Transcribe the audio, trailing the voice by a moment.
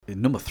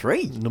Number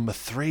 3. Number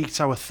 3. It's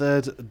our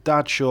third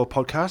Dad Show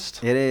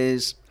podcast. It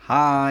is.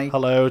 Hi.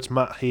 Hello, it's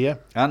Matt here.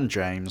 And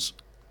James.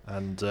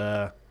 And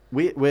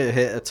we're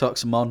here to talk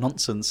some more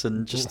nonsense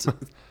and just...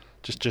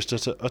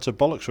 just utter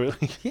bollocks,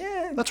 really.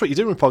 Yeah. That's what you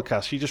do with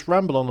podcasts. You just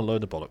ramble on a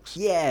load of bollocks.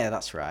 Yeah,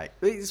 that's right.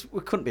 We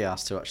couldn't be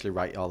asked to actually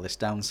write all this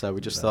down, so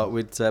we just thought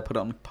we'd put it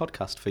on a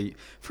podcast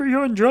for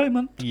your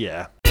enjoyment.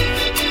 Yeah.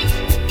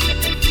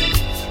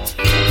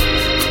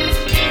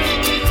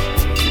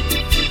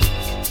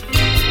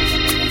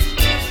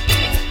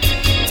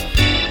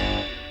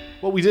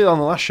 What we did on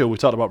the last show, we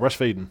talked about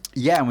breastfeeding.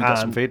 Yeah, and we got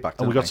some feedback.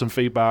 And we got some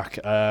feedback.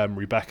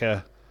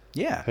 Rebecca,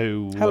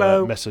 who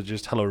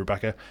messaged. Hello,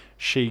 Rebecca.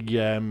 She we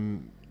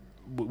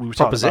were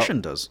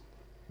propositioned us.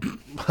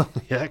 Well,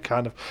 yeah,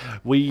 kind of.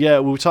 We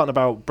were talking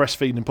about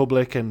breastfeeding in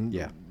public, and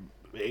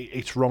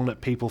it's wrong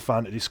that people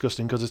find it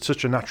disgusting because it's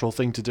such a natural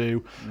thing to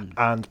do,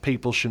 and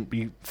people shouldn't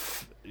be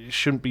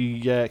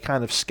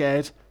kind of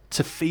scared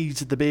to feed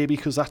the baby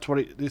because that's what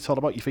it's all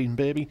about. You're feeding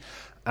baby.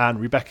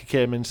 And Rebecca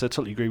came in and said,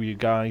 totally agree with you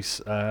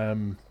guys,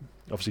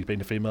 obviously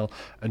being a female,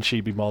 and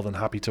she'd be more than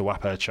happy to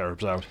whap her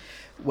cherubs out.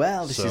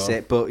 Well, this is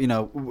it. But,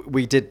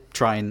 we did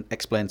try and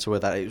explain to her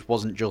that it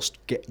wasn't just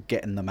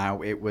getting them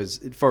out. It was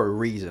for a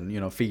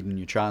reason, feeding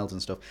your child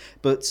and stuff.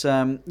 But,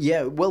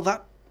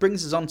 that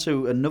brings us on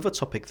to another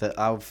topic that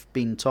I've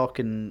been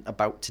talking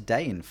about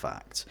today, in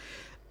fact.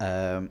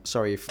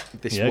 Sorry if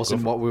this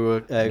wasn't what we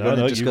were going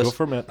to discuss. You go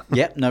from it.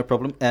 Yep, no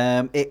problem.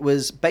 It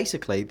was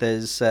basically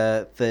there's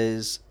a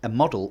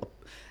model.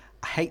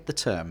 I hate the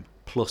term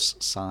plus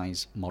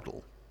size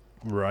model.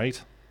 Right.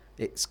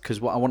 It's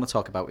because what I want to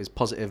talk about is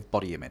positive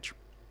body image.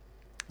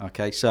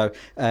 Okay, so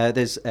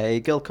there's a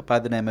girl by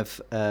the name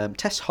of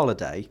Tess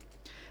Holliday,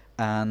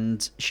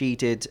 and she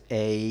did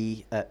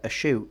a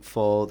shoot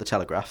for the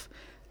Telegraph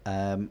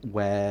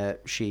where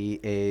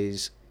she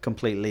is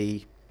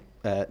completely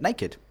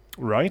naked.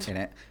 Right. In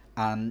it,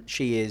 and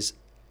she is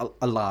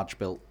a large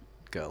built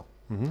girl.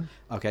 Mm-hmm.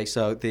 Okay,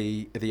 so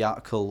the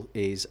article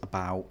is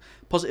about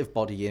positive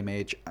body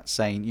image,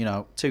 saying,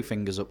 2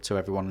 fingers up to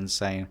everyone and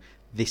saying,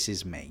 this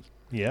is me.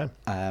 Yeah.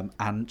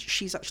 And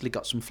she's actually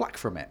got some flack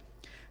from it.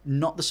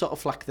 Not the sort of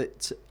flack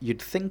that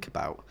you'd think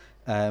about,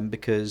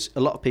 because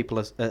a lot of people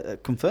are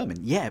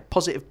confirming,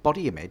 positive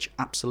body image,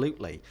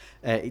 absolutely.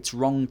 It's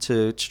wrong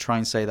to try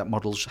and say that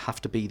models have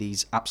to be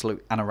these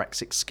absolute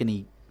anorexic,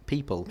 skinny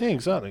people. Yeah,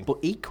 exactly. But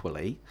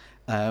equally,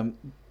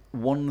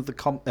 one of the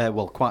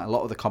quite a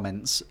lot of the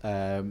comments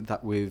that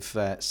we've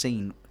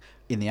seen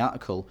in the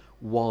article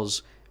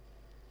was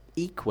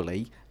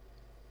equally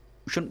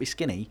shouldn't be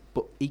skinny,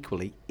 but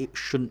equally it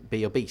shouldn't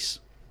be obese.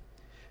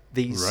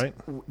 These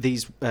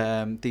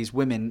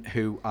women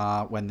who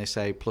are, when they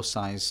say plus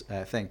size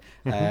thing,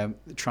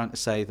 trying to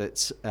say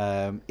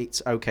that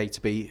it's okay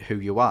to be who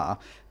you are.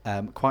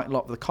 Quite a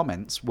lot of the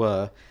comments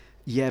were,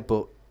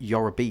 but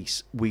you're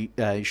obese.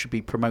 You should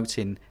be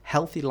promoting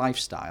healthy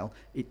lifestyle.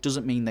 It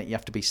doesn't mean that you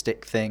have to be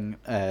stick thin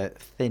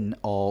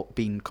or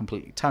being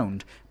completely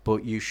toned,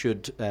 but you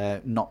should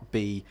not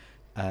be,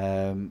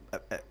 clinically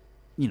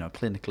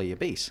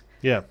obese.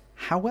 Yeah.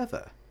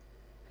 However,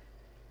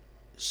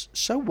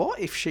 so what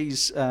if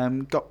she's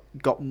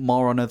got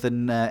more on her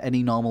than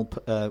any normal?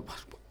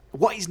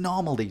 What is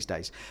normal these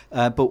days?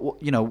 But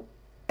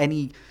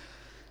any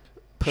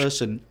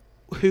person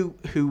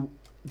who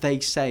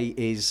they say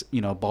is,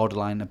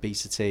 borderline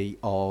obesity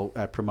or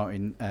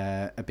promoting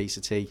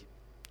obesity.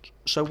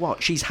 So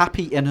what? She's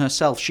happy in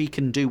herself. She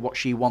can do what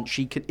she wants.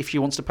 She can, if she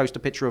wants to post a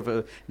picture of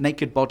a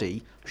naked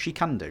body, she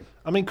can do.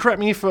 I mean, correct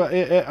me if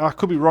I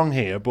could be wrong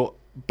here, but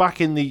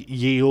back in the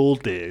ye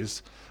old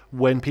days,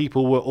 when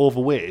people were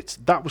overweight,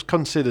 that was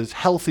considered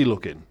healthy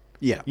looking.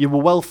 Yeah. You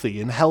were wealthy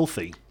and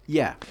healthy.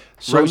 Yeah.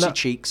 Rosy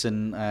cheeks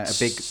and a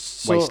big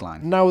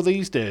waistline. Now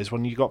these days,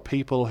 when you got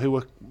people who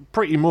are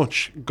pretty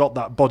much got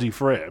that body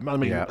frame, I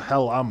mean,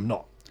 hell, I'm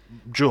not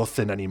Joe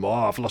thin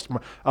anymore.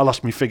 I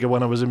lost my figure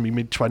when I was in my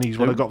mid-20s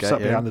when I got sat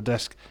behind the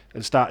desk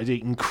and started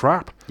eating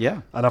crap.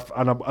 Yeah.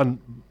 And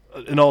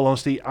in all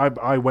honesty,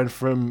 I went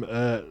from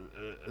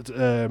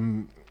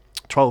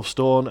 12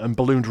 stone and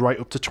ballooned right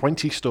up to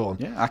 20 stone.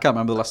 Yeah, I can't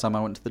remember the last time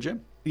I went to the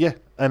gym. Yeah,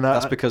 and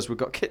that's because we've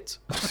got kids.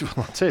 Well,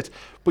 that's it.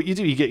 But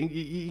you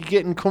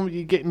get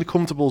in the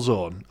comfortable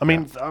zone. I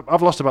mean,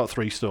 I've lost about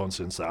 3 stone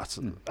since that.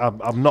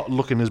 I'm not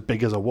looking as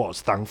big as I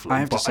was, thankfully. I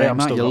have to say,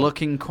 Matt, you're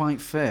looking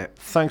quite fit.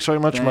 Thanks very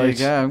much, mate.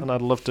 There you go. And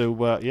I'd love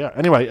to.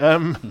 Anyway,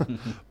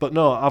 but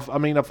no,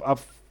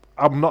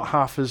 I'm not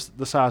half as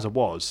the size I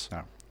was.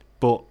 No.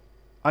 But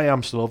I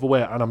am still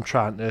overweight, and I'm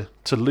trying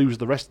to lose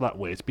the rest of that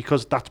weight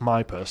because that's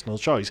my personal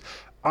choice.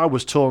 I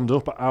was toned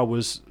up, I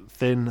was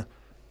thin,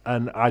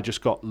 and I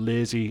just got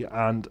lazy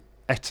and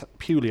ate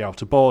purely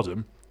out of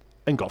boredom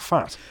and got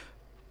fat.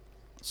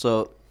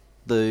 So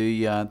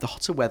the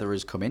hotter weather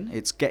is coming.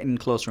 It's getting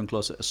closer and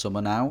closer to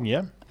summer now.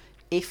 Yeah.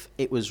 If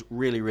it was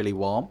really, really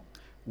warm,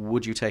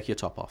 would you take your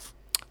top off?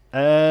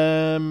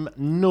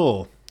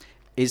 No.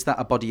 Is that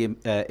a body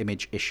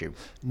image issue?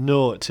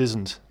 No, it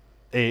isn't.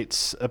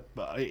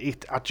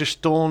 I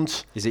just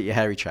don't. Is it your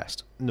hairy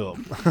chest? No,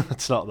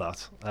 it's not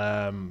that.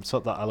 It's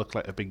not that I look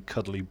like a big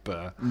cuddly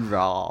bear.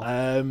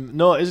 Raw.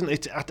 No, it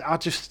isn't.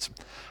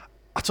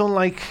 I don't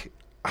like.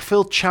 I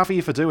feel chavvy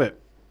if I do it.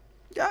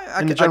 Yeah,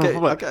 I get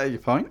your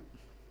point.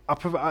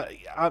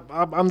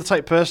 I'm the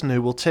type of person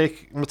who will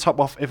take my top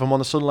off if I'm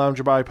on a sun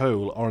lounger by a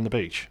pool or on the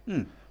beach.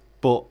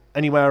 But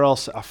anywhere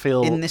else, I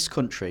feel in this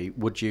country,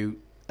 would you,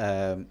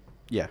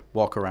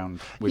 walk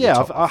around with your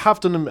top I off? have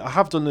done. I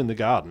have done in the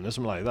garden or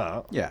something like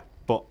that. Yeah,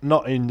 but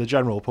not in the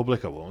general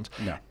public. I won't.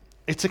 no.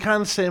 It's the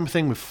kind of same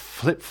thing with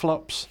flip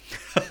flops.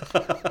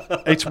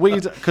 It's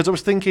weird because I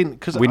was thinking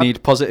we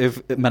need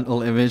positive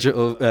mental image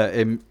of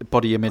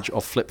body image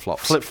of flip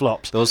flops. Flip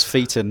flops. Those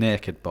feet are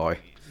naked, boy.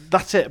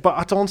 That's it. But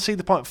I don't see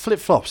the point. Flip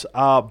flops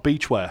are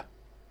beachwear.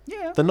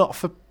 Yeah, They're not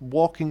for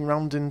walking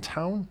around in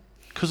town.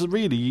 Because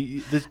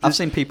really, I've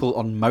seen people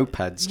on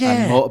mopeds Yeah.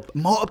 and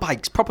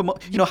motorbikes, proper,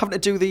 having to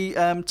do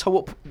the toe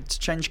up to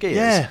change gears.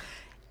 Yeah.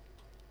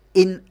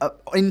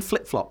 In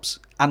flip flops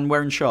and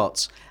wearing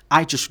shorts.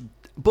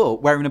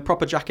 But wearing a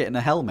proper jacket and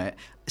a helmet.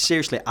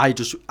 Seriously,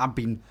 I've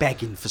been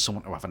begging for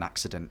someone to have an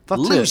accident. That's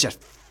lose it.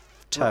 your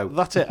toe.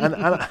 That's it.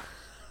 And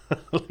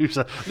lose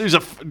a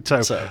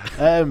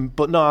toe.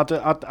 But no,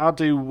 I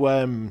do.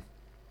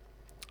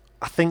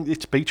 I think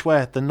it's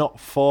beachwear. They're not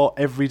for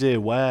everyday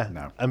wear.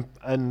 No.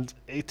 And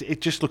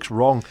it just looks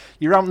wrong.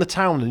 You're out in the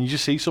town and you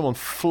just see someone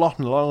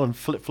flopping along on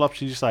flip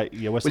flops. You're just like,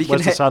 yeah, where's the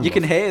sandal? You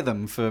can hear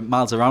them for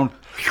miles around.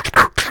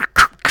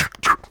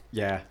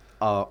 Yeah.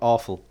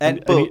 Awful.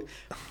 But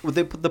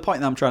the point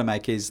that I'm trying to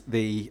make is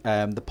the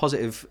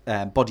positive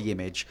body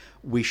image.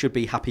 We should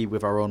be happy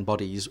with our own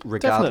bodies,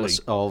 regardless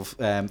of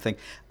thing.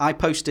 I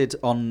posted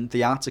on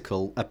the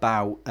article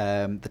about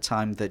the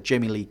time that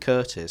Jamie Lee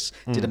Curtis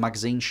did a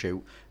magazine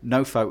shoot.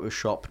 No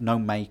Photoshop, no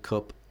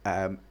makeup.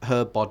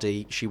 Her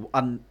body, she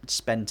hadn't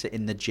spent it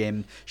in the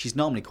gym. She's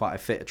normally quite a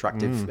fit,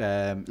 attractive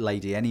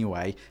lady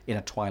anyway, in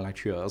her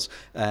twilight years.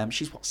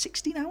 She's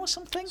 60 now or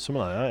something?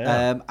 Something like that,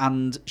 yeah.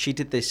 And she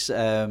did this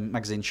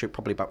magazine shoot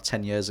probably about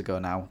 10 years ago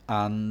now.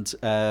 And,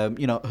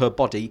 her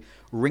body,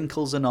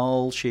 wrinkles and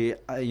all, she,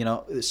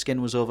 the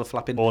skin was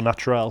overflapping. All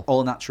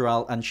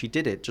natural. And she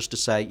did it just to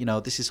say,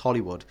 this is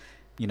Hollywood.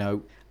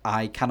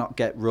 I cannot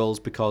get roles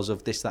because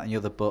of this, that and the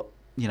other, but,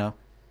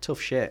 tough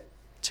shit.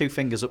 2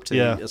 fingers up to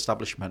the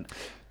establishment,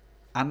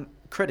 and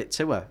credit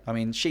to her. I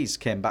mean, she's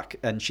came back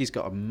and she's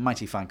got a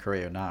mighty fine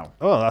career now.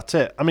 Oh, that's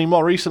it. I mean,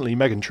 more recently,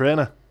 Meghan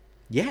Trainor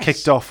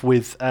kicked off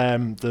with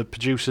the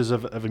producers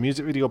of a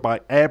music video by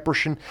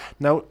airbrushing.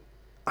 Now,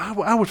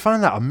 I would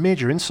find that a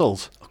major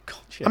insult. Oh God,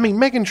 yeah. I mean,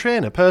 Meghan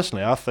Trainor,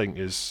 personally, I think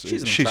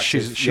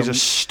she's a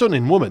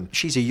stunning woman.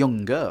 She's a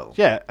young girl.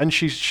 Yeah, and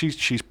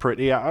she's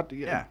pretty. I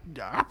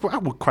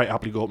would quite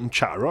happily go up and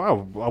chat her. I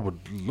would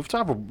love to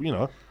have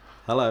a.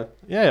 Hello.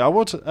 Yeah, I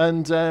would.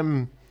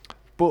 And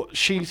but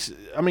she's,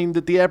 I mean,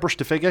 the airbrushed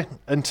the figure,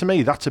 and to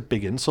me, that's a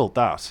big insult.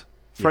 That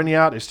for any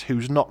artist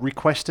who's not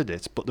requested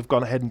it, but they've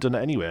gone ahead and done it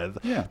anyway.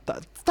 Yeah.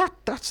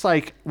 That's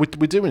like we're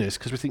doing this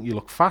because we think you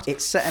look fat.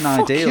 It's setting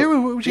Fuck ideals.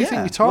 Who do you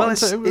think you're talking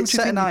to? It's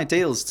setting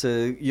ideals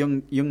to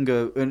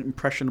younger,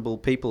 impressionable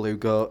people who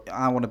go,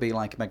 I want to be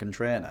like Meghan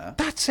Trainor.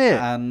 That's it.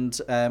 And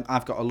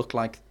I've got to look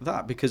like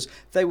that, because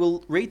they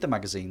will read the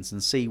magazines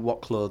and see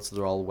what clothes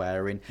they're all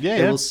wearing.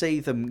 They will see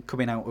them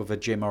coming out of a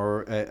gym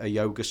or a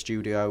yoga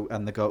studio,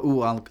 and they go,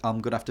 "Oh,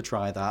 I'm gonna have to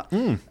try that."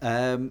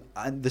 And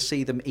they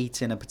see them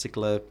eating a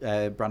particular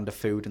brand of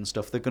food and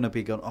stuff. They're gonna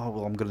be going, "Oh,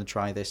 well, I'm gonna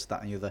try this,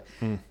 that, and the other."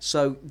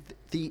 So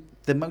the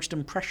most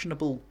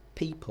impressionable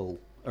people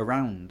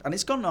around, and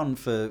it's gone on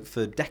for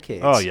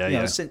decades. Oh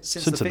yeah, since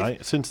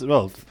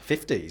the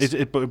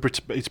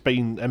 50s. It's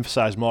been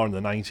emphasised more in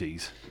the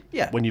 90s.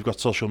 Yeah, when you've got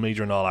social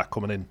media and all that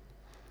coming in.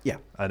 Yeah,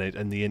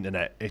 and the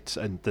internet,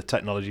 and the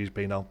technology's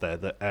been out there,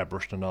 the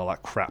airbrush and all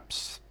that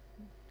crap's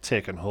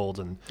taken hold,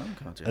 and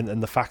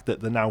the fact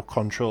that they're now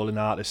controlling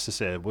artists to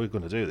say, we're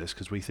going to do this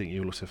because we think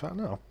you look so fat.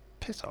 No,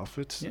 piss off.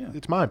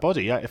 It's my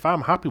body. If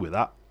I'm happy with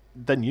that,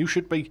 then you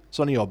should be. It's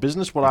none of your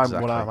business what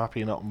I'm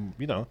happy, not.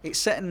 It's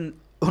setting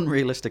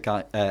unrealistic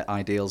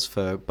ideals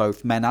for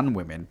both men and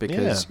women,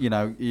 because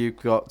you've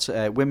got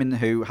women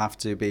who have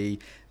to be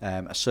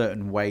a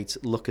certain weight,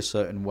 look a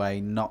certain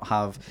way, not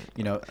have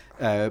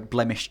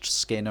blemished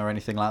skin or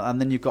anything like that,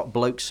 and then you've got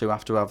blokes who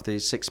have to have the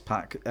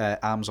 6-pack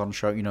arms on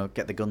show,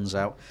 get the guns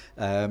out,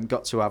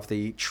 got to have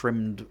the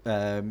trimmed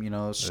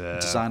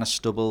designer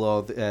stubble,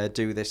 or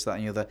do this, that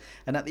and the other.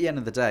 And at the end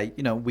of the day,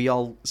 we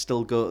all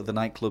still go to the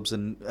nightclubs,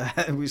 and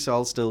we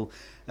all still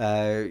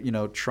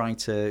try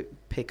to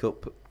pick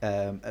up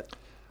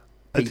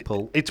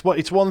people.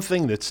 It's one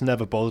thing that's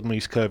never bothered me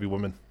is curvy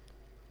women.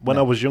 When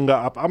I was younger,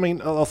 I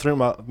mean, all through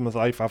my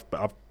life, I've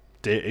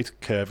dated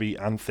curvy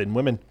and thin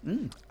women.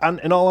 And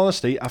in all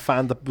honesty, I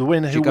found the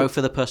women who... You go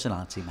for the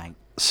personality, mate.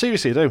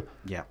 Seriously, I do.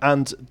 Yeah.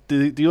 And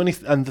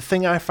the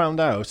thing I found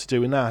out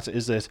doing that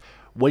is that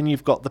when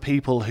you've got the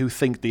people who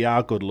think they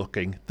are good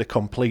looking, they're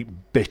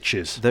complete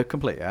bitches. They're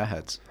complete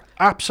airheads.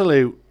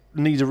 Absolute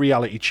need a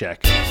reality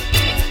check.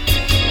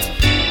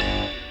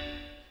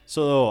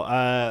 So,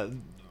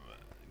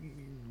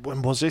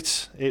 when was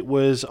it? It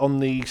was on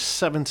the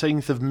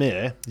 17th of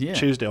May, Yeah.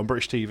 Tuesday on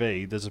British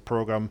TV. There's a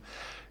programme.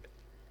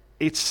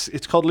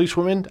 It's called Loose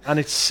Women, and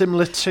it's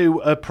similar to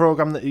a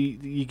programme that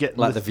you get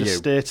Like with The View.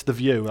 States, The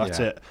View, that's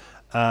Yeah. it.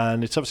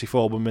 And it's obviously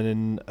 4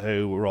 women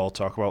who were all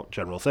talking about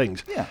general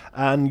things. Yeah.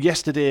 And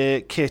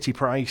yesterday, Katie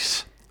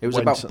Price... It was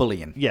about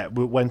bullying. Yeah,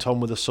 went on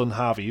with her son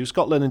Harvey, who's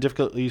got learning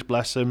difficulties,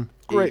 bless him.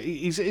 Great.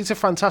 He's a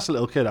fantastic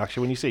little kid,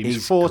 actually, when you see him.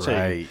 He's 14.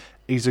 Great.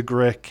 He's a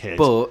great kid.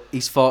 But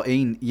he's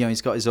 14,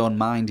 he's got his own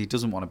mind. He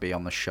doesn't want to be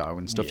on the show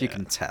and stuff. You Yeah.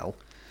 can tell.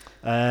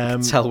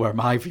 Tell Where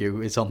my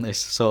view is on this,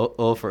 so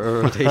over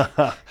already.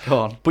 Go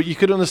on. But you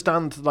could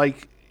understand,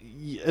 like,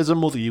 as a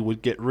mother, you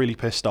would get really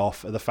pissed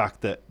off at the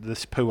fact that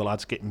this poor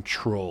lad's getting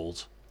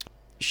trolled.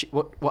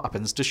 What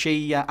happens? Does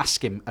she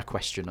ask him a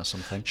question or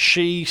something?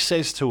 She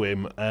says to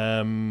him,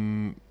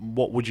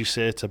 what would you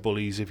say to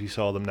bullies if you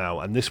saw them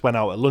now? And this went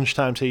out at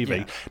lunchtime TV.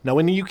 Yeah. Now,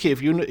 in the UK,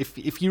 if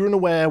you're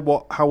unaware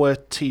how a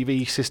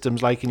TV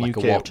system's like in Like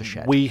UK, a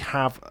watershed. we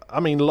have, a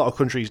lot of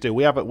countries do,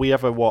 we have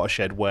a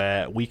watershed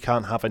where we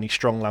can't have any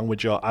strong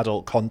language or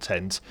adult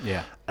content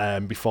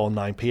before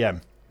 9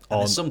 p.m. And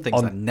there's some things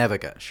that never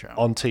get shown.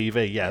 On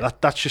TV, yeah.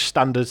 That's just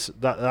standard.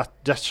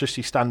 That's just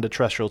your standard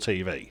terrestrial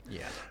TV.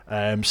 Yeah.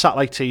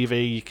 Satellite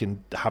TV, you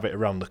can have it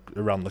around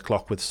the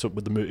clock with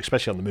the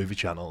especially on the movie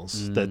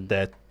channels. But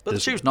they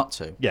choose not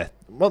to. Yeah.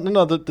 Well,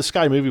 no, the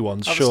Sky Movie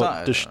ones Oh, show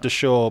the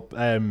show.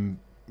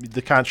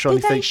 They can't show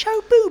anything. They show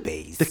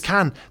boobies? They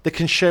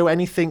can show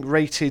anything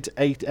rated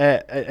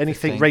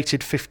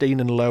 15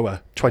 and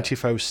lower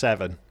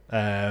 24/7.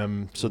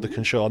 So they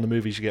can show on the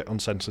movies. You get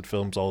uncensored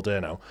films all day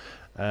now.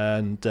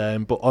 And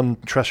but on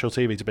terrestrial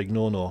TV, it's a big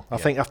no-no. I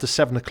think after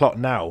 7 o'clock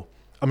now.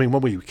 When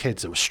we were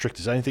kids, it was strict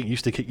as anything. You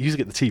used to get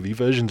the TV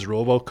versions,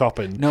 RoboCop,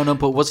 and No,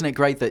 but wasn't it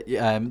great that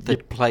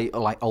they'd play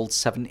like old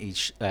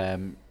 70s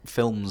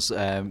films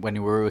when we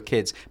were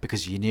kids,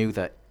 because you knew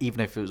that even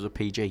if it was a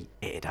PG,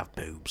 it'd have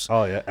boobs.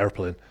 Oh yeah,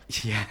 Airplane.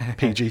 Yeah.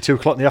 PG, 2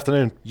 o'clock in the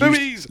afternoon.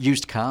 Boobies.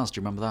 Used Cars. Do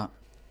you remember that?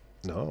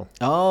 No.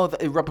 Oh,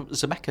 the Robert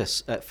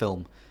Zemeckis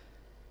film.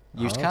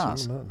 Used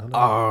Cars. No.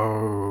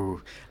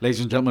 Oh, ladies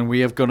and gentlemen,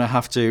 we are going to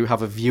have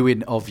a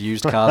viewing of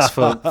Used Cars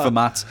for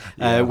Matt.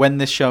 When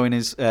this showing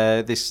is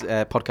this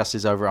podcast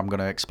is over, I'm going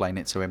to explain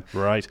it to him.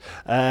 Right.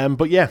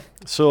 But yeah.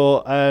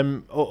 So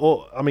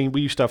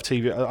we used to have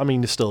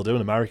TV. They still do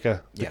in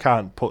America. They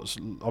can't put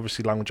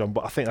obviously language on,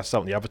 but I think that's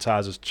something the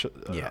advertisers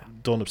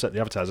don't upset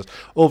the advertisers.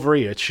 Over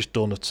here, it's just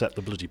don't upset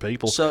the bloody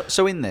people.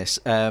 So in this,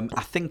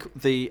 I think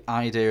the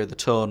idea, the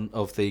tone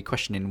of the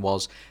questioning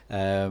was.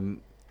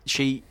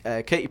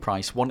 Katie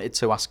Price wanted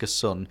to ask her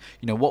son,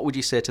 what would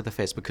you say to the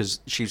face? Because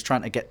she was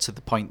trying to get to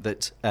the point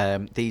that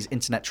these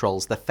internet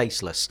trolls, they're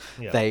faceless.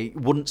 Yeah. They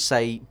wouldn't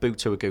say boo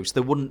to a goose.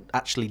 They wouldn't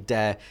actually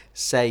dare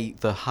say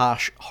the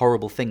harsh,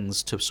 horrible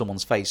things to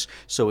someone's face.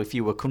 So if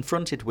you were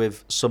confronted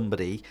with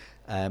somebody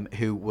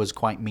who was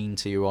quite mean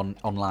to you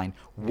online,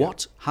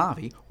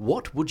 Harvey,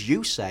 what would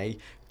you say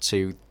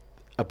to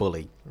a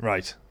bully?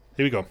 Right.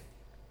 Here we go.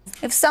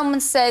 If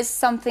someone says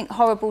something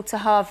horrible to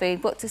Harvey,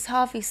 what does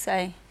Harvey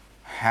say?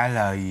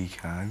 Hello, you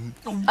guys.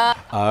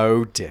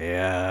 Oh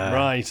dear.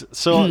 Right.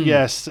 So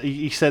yes,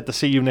 he said the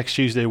 "see you next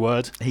Tuesday"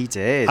 word. He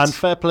did. And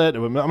fair play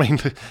to him.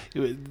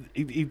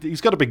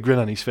 He's got a big grin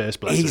on his face.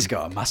 Bless him. He's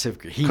got a massive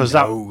grin. He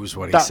knows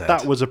what he said.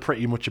 That was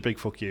pretty much a big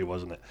fuck you,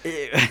 wasn't it?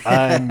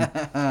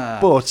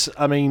 But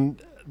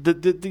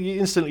they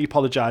instantly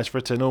apologised for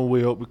it,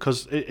 and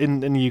because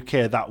in the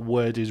UK that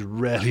word is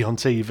rarely on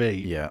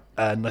TV,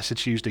 unless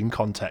it's used in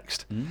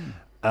context,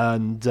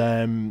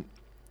 and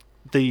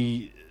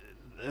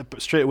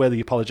straight away they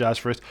apologised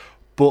for it.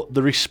 But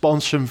the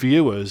response from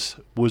viewers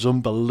was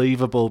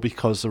unbelievable,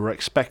 because they were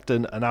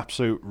expecting an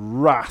absolute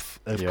wrath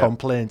of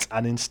complaints,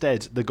 and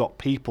instead they got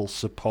people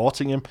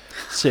supporting him,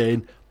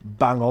 saying,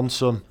 "Bang on,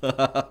 son."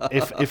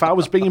 If I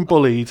was being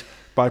bullied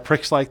by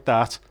pricks like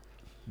that,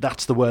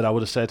 that's the word I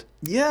would have said.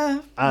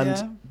 Yeah.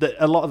 And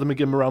a lot of them are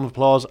giving him a round of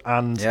applause,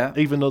 and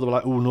even though they were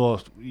like, "Oh no,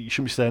 you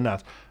shouldn't be saying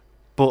that,"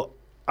 but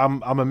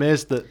I'm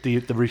amazed that the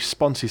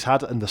response he's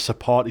had and the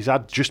support he's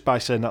had just by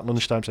saying that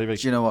lunchtime TV.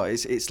 Do you know what?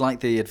 It's like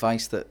the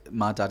advice that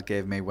my dad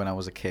gave me when I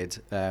was a kid,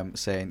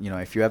 saying,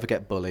 if you ever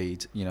get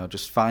bullied,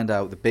 just find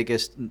out the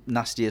biggest,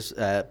 nastiest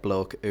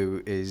bloke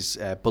who is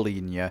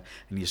bullying you,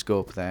 and you just go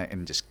up there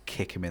and just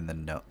kick him in the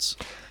nuts.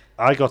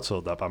 I got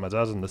told that by my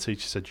dad, and the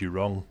teacher said, "You're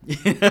wrong."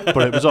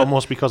 But it was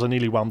almost because I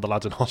nearly wound the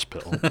lad in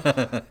hospital.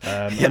 That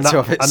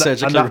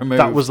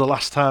was the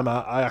last time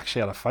I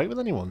actually had a fight with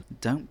anyone.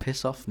 Don't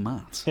piss off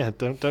Matt. Yeah,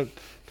 don't go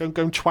and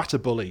twat a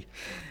bully.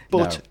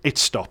 But it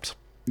stopped.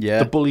 Yeah,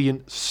 the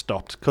bullying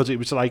stopped, because it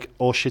was like,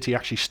 "Oh shit, he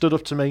actually stood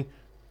up to me.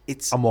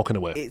 I'm walking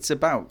away." It's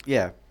about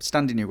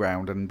standing your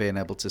ground and being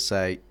able to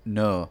say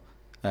no.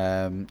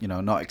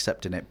 Not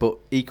accepting it, but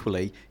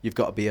equally you've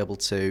got to be able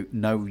to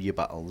know your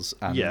battles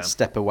and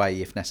step away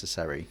if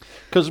necessary.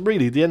 Because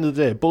really, at the end of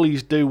the day,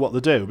 bullies do what they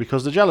do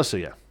because they're jealous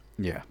of you.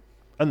 Yeah.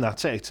 And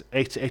that's it.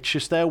 It's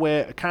just their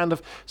way, kind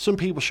of. Some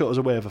people show it as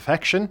a way of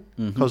affection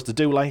because they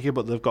do like you,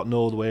 but they've got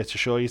no other way to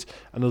show it,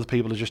 and other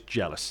people are just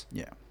jealous.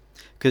 Yeah.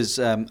 Because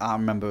I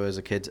remember as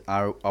a kid,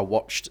 I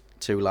watched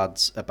two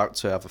lads about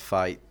to have a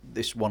fight.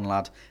 This one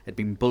lad had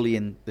been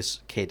bullying this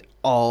kid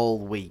all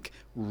week,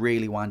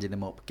 really winding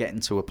him up, getting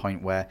to a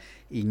point where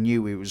he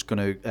knew he was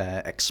going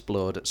to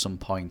explode at some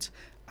point.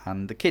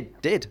 And the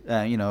kid did.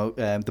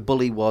 The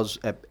bully was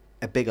a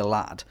bigger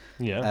lad.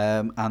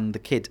 Yeah. And the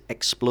kid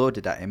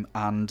exploded at him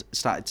and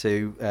started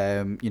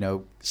to,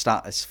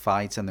 start this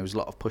fight. And there was a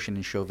lot of pushing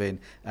and shoving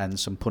and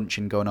some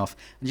punching going off.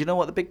 And you know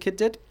what the big kid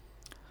did?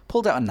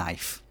 Pulled out a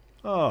knife.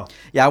 Oh.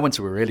 Yeah, I went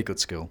to a really good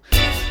school.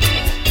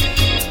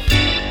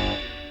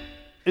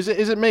 Is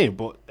it me?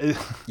 But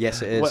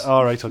yes, it is. Well,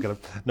 all right, I'll get him.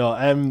 No,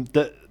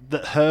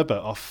 that Herbert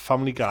off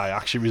Family Guy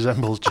actually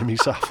resembles Jimmy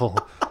Savile.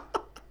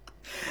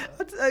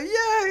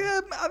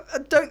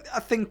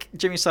 I think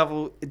Jimmy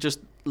Savile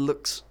just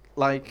looks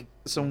like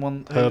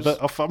someone who's...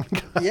 Herbert off Family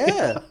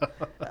Guy.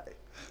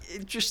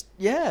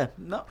 Yeah.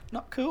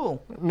 Not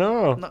cool.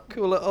 No. Not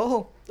cool at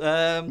all.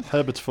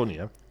 Herbert's funny,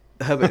 yeah?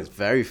 Herbert is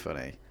very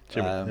funny.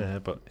 Jimmy,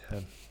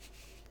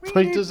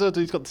 he does,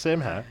 he's got the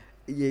same hair.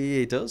 Yeah,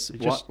 he does.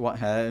 White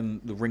hair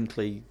and the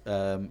wrinkly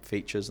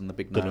features and the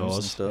big nose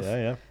and stuff.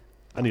 Yeah.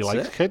 And he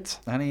likes kids.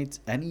 And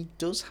he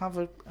does have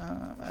a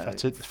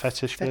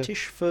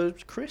fetish for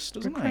Chris,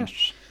 doesn't he?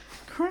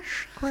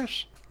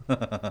 Chris.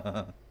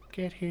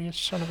 Get here, you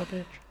son of a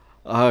bitch.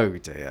 Oh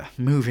dear.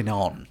 Moving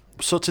on.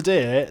 So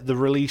today they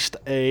released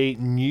a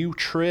new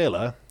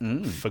trailer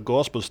for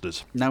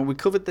Ghostbusters. Now we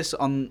covered this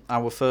on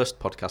our first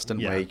podcast,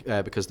 didn't we?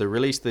 Because they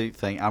released the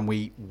thing and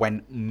we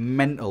went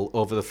mental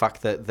over the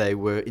fact that they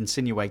were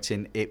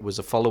insinuating it was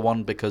a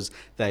follow-on because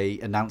they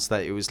announced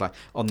that it was like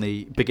on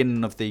the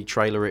beginning of the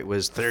trailer it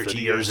was 30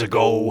 years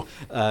ago.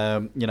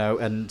 And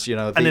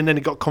then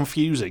it got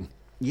confusing.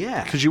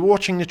 Yeah. Because you're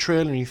watching the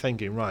trailer and you're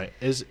thinking, right,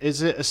 is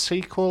it a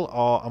sequel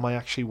or am I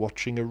actually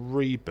watching a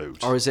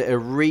reboot? Or is it a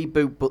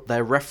reboot but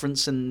they're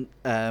referencing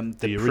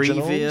the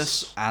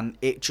previous, and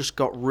it just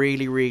got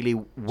really, really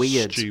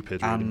weird.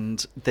 Stupid.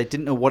 And they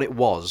didn't know what it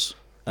was.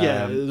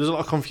 Yeah, there's a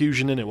lot of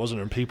confusion in it, wasn't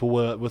there? And people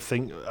were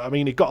thinking... I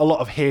mean, it got a lot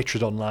of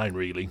hatred online,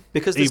 really.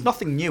 Because there's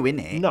nothing new in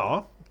it.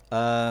 No.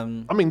 I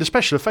mean, the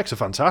special effects are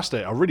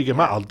fantastic. I really get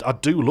mad. I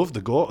do love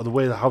the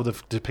way how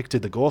they've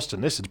depicted the ghost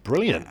in this. It's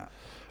brilliant. Yeah.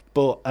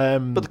 But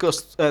the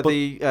ghost,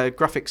 the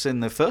graphics in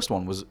the first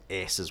one was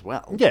ace as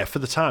well. Yeah, for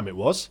the time it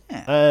was.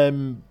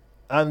 Yeah.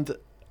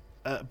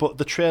 But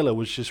the trailer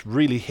was just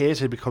really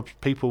hated because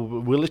people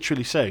were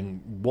literally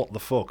saying, "What the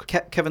fuck?"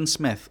 Kevin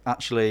Smith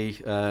actually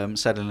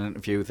said in an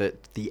interview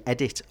that the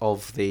edit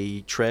of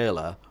the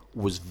trailer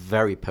was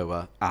very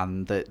poor,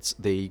 and that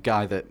the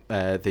guy that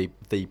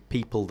the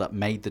people that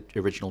made the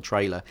original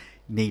trailer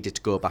needed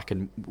to go back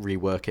and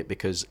rework it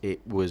because it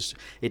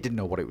didn't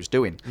know what it was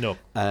doing. No.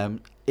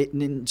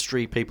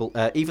 Industry people,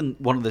 even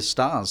one of the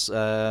stars,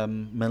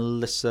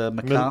 Melissa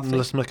McCarthy.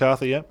 Melissa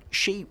McCarthy, yeah.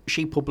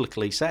 She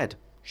publicly said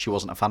she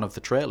wasn't a fan of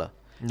the trailer.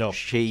 No.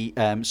 She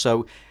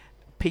so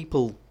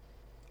people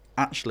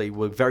actually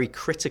were very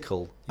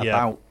critical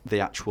about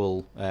the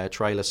actual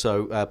trailer.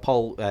 So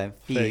Paul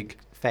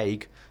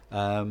Feig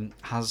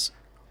has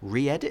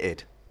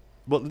re-edited.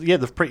 Well, yeah,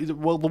 they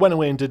went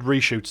away and did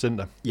reshoots, didn't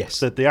they? Yes.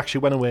 They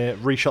actually went away,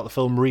 reshot the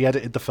film,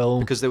 re-edited the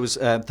film. Because there was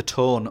the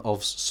tone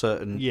of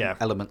certain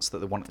elements that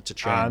they wanted to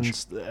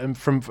change. And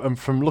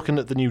from looking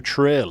at the new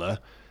trailer,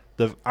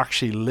 they've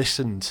actually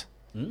listened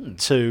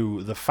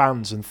to the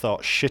fans and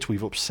thought, shit,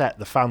 we've upset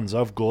the fans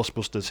of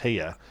Ghostbusters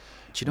here.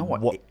 Do you know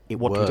what? It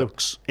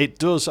works. It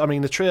does. I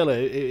mean, the trailer,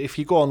 if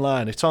you go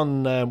online, it's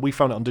on, we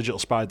found it on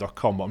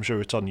digitalspy.com, but I'm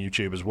sure it's on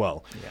YouTube as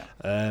well.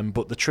 Yeah.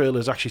 But the trailer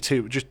is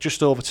actually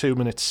just over 2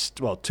 minutes,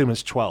 2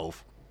 minutes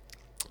 12.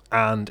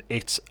 And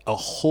it's a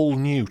whole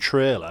new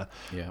trailer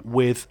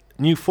with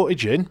new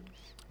footage in,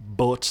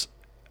 but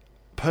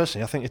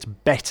personally, I think it's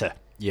better.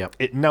 Yeah.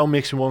 It now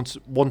makes me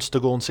wants to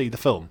go and see the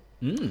film.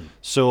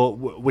 So,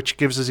 which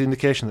gives us the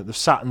indication that they've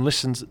sat and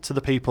listened to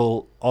the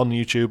people on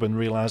YouTube and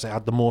realised it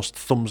had the most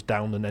thumbs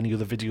down than any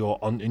other video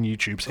in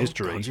YouTube's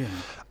history. God, yeah.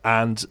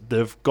 And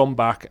they've gone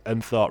back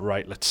and thought,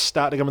 right, let's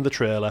start again with the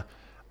trailer.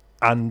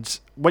 And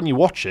when you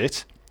watch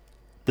it,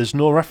 there's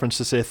no reference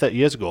to, say, 30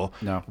 years ago.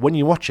 No. When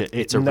you watch it,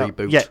 it's a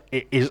reboot. Yeah,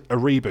 it is a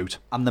reboot.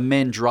 And the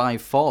main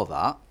drive for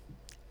that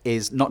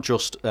is not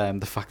just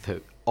the fact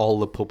that all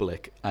the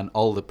public and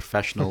all the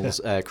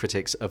professionals,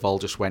 critics have all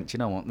just went, you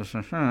know what?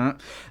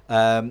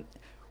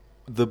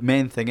 The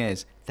main thing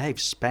is they've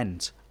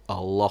spent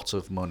a lot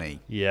of money.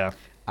 Yeah.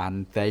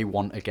 And they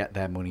want to get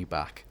their money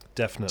back.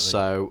 Definitely.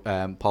 So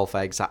Paul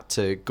Feig's had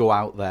to go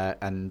out there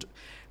and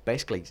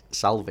basically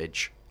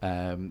salvage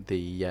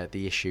the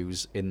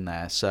issues in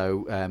there.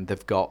 So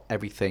they've got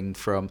everything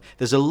from...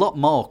 There's a lot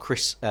more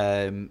Chris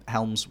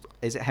Hemsworth?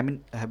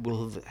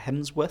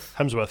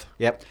 Hemsworth.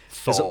 Yep.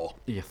 Thor.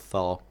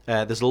 Thor.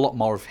 There's a lot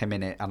more of him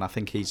in it, and I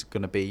think he's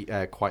going to be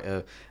quite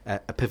a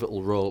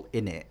pivotal role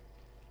in it.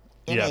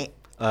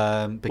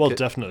 Well,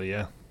 definitely,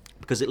 yeah.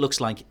 Because it looks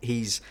like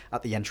he's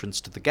at the entrance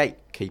to the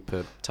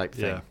gatekeeper type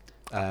thing.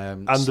 Yeah.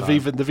 And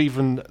they've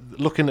even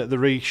looking at the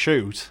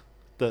reshoot...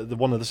 The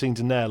one of the scenes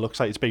in there looks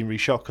like it's been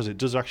reshot because it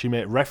does actually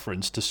make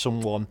reference to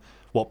someone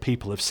what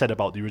people have said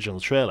about the original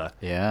trailer.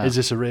 Yeah. Is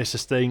this a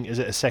racist thing? Is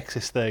it a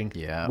sexist thing?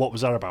 Yeah. What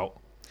was that about?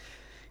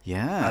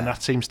 Yeah. And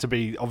that seems to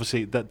be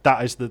obviously the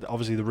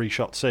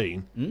reshot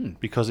scene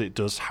because it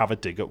does have a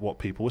dig at what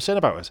people were saying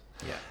about it.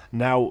 Yeah.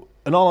 Now,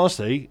 in all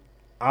honesty,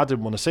 I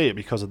didn't want to see it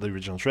because of the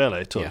original trailer.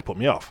 It totally put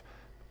me off.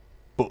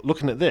 But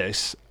looking at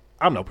this,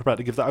 I'm not prepared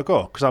to give that a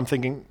go because I'm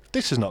thinking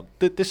this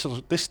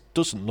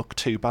doesn't look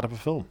too bad of a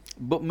film.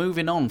 But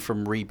moving on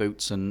from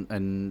reboots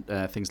and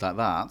things like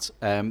that,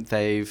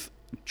 they've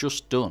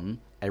just done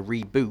a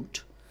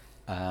reboot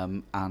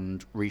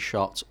and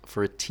reshot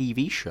for a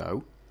TV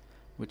show,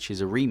 which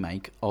is a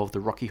remake of the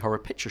Rocky Horror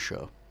Picture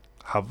Show.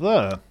 Have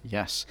they?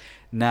 Yes.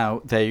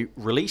 Now they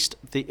released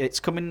it's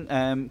coming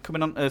on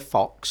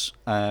Fox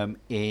on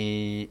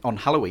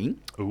Halloween.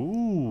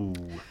 Ooh.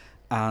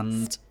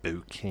 And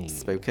spooky.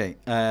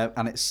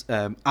 And it's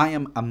I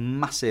am a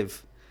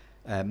massive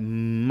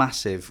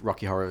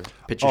Rocky Horror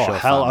Picture Show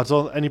hell, fan. I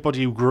don't.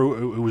 Anybody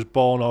who was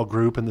born or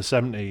grew up in the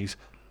 70s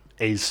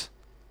is.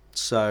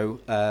 So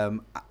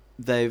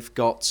they've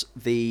got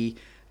the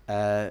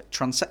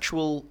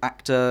transsexual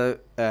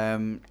actor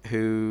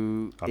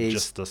who I'm is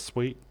just a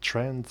sweet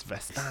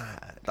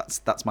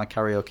transvestite. That's my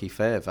karaoke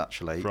fave,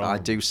 actually. From I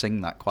do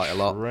sing that quite a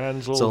lot.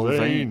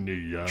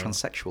 Transylvania.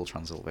 Transsexual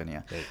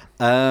Transylvania. Hey.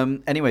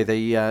 Anyway,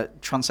 the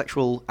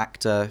transsexual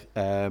actor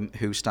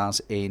who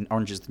stars in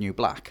Orange is the New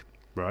Black.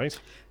 Right.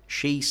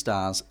 She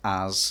stars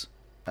as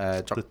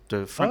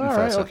Dr. Frankenfurter.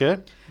 Right, okay.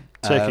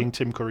 Taking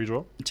Tim Curry's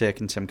role.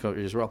 Taking Tim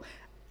Curry's role.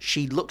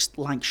 She looks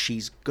like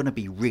she's going to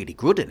be really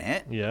good in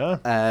it. Yeah.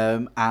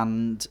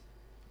 And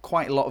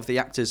quite a lot of the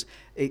actors,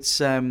 it's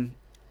they've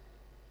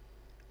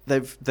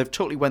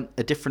totally went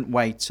a different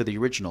way to the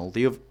original.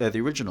 The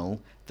original,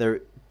 they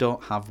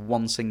don't have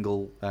one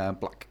single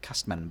black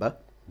cast member.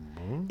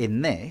 Mm-hmm.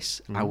 In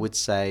this, I would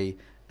say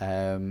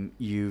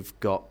you've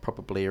got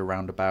probably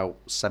around about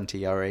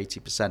 70 or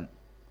 80%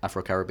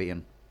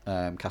 Afro-Caribbean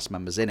cast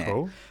members in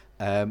it.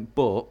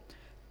 But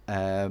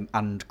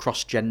and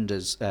cross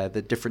genders,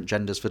 the different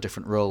genders for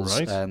different roles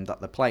that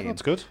they're playing.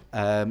 That's good.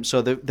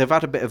 So they've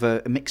had a bit of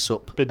a mix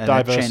up, bit and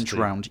diversity. a change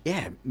around.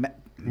 Yeah,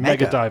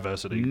 mega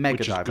diversity. Mega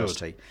which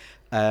diversity. Is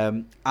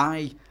good.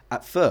 I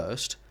at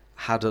first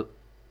had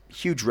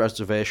huge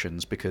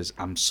reservations because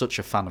I'm such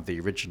a fan of the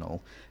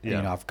original. Yeah.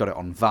 You know, I've got it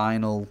on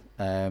vinyl,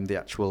 the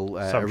actual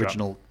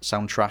original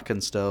soundtrack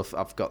and stuff.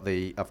 I've got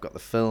the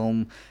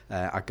film.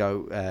 I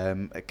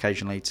go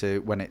occasionally to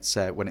when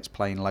it's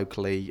playing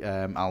locally.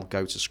 I'll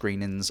go to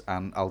screenings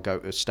and I'll go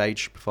to a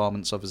stage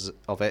performance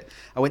of it.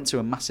 I went to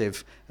a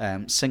massive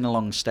sing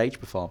along stage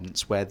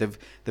performance where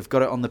they've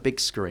got it on the big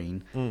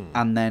screen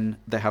and then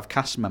they have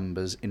cast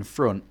members in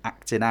front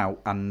acting out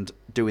and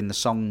doing the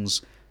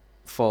songs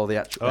for the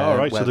actual.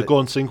 So they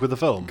go in sync with the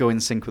film. Go in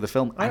sync with the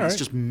film, and it's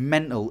just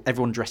mental.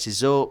 Everyone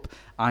dresses up.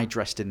 I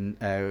dressed in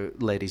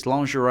ladies'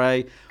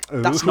 lingerie.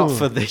 That's not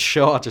for this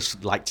show. I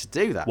just like to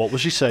do that. What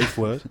was your safe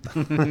word?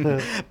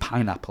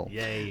 Pineapple.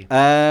 Yay.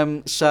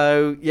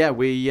 So yeah,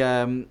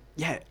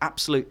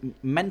 absolute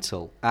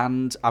mental.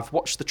 And I've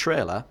watched the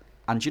trailer,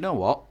 and you know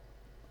what?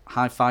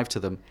 High five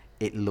to them.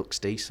 It looks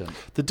decent.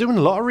 They're doing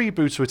a lot of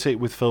reboots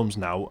with films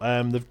now.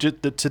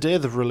 Today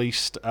they've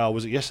released,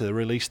 was it yesterday? They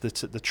released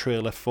the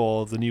trailer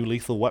for the new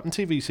Lethal Weapon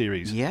TV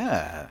series.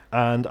 Yeah.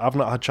 And I've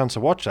not had a chance to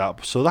watch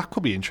that, so that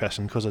could be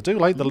interesting because I do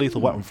like the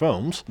Lethal Weapon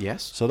films.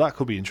 Yes. So that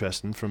could be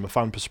interesting from a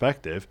fan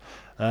perspective.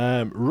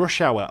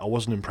 Rush Hour, I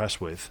wasn't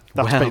impressed with.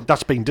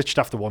 That's been ditched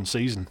after one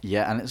season.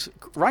 Yeah, and it's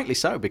rightly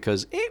so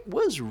because it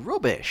was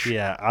rubbish.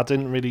 Yeah, I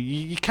didn't really.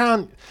 You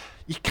can't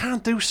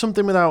do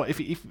something without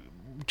if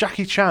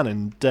Jackie Chan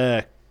and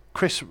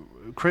Chris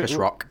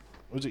Rock.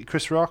 Was it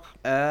Chris Rock?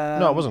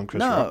 No, it wasn't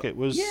Chris Rock. It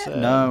was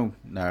no.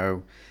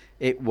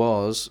 It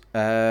was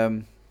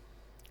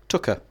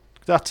Tucker.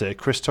 That's it,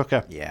 Chris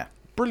Tucker. Yeah,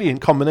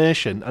 brilliant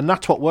combination, and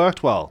that's what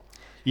worked well.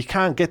 You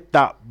can't get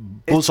that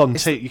buzz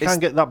you can't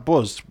get that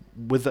buzz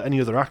with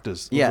any other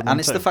actors. Yeah, and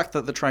it's the fact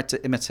that they tried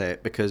to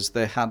imitate because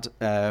they had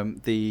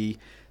the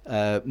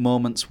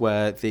moments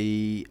where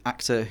the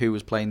actor who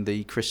was playing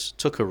the Chris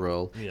Tucker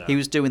role, he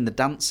was doing the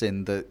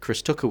dancing that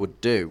Chris Tucker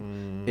would do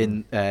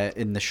in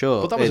the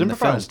show. But that was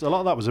improvised. A lot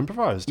of that was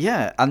improvised.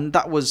 Yeah, and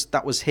that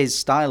was his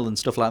style and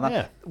stuff like that.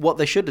 Yeah. What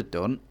they should have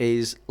done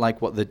is,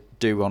 like what they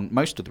do on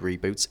most of the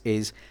reboots,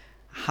 is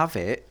have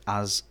it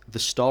as the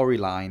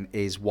storyline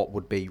is what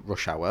would be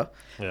Rush Hour,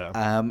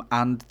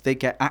 and they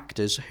get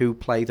actors who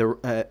play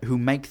who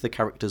make the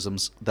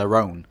characters their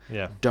own.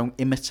 Yeah. Don't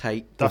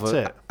imitate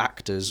other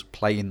actors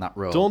playing that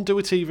role. Don't do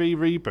a TV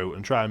reboot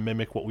and try and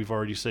mimic what we've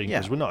already seen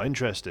because we're not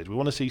interested. We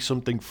want to see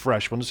something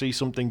fresh. We want to see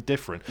something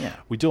different. Yeah.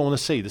 We don't want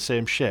to see the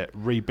same shit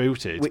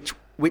rebooted.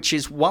 Which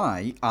is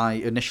why I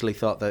initially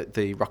thought that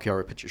the Rocky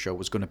Horror Picture Show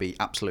was going to be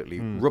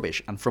absolutely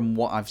rubbish. And from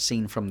what I've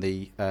seen from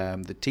the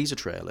teaser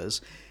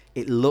trailers,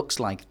 it looks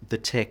like they're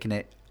taking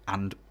it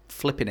and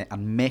flipping it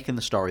and making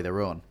the story their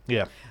own.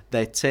 Yeah.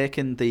 They're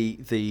taking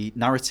the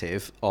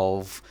narrative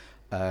of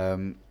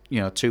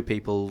two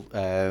people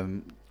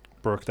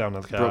broke down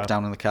in the car. Broke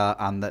down in the car,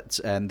 and that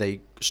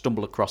they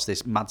stumble across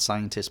this mad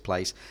scientist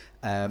place.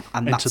 And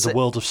into that's the it.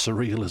 world of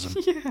surrealism.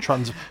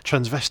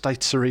 Transvestite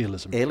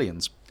surrealism.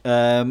 Aliens.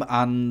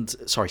 And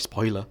sorry,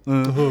 spoiler.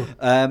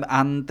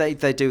 And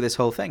they do this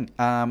whole thing.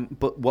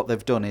 But what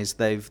they've done is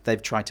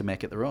they've tried to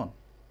make it their own.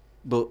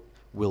 But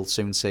we'll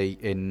soon see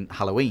in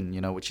Halloween,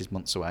 which is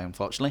months away,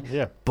 unfortunately.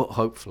 Yeah. But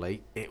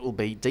hopefully it will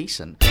be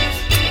decent.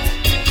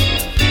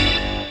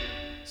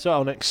 So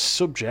our next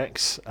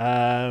subject.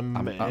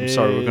 I'm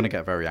sorry, we're going to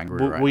get very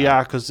angry right we now.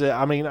 are, because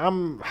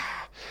I'm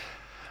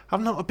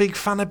not a big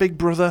fan of Big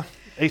Brother.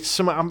 It's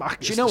some.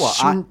 Do you know what?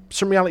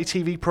 Some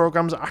reality TV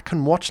programs I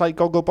can watch, like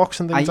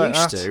Gogglebox and things like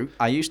that.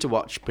 I used to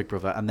watch Big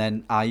Brother, and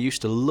then I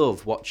used to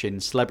love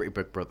watching Celebrity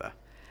Big Brother.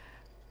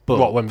 But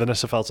What, when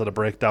Vanessa Feltz had a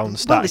breakdown and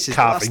started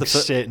carving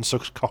Satan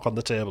sucks cock on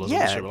the table?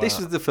 This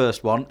was the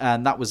first one,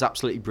 and that was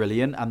absolutely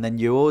brilliant. And then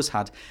you always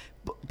had,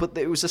 but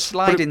it was a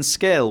sliding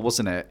scale,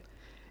 wasn't it?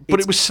 But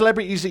it was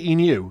celebrities that you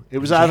knew. It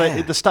was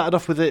either they started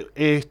off with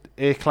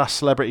A class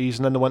celebrities,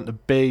 and then they went to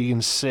B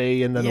and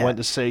C, and then they went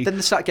to C. Then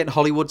they started getting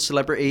Hollywood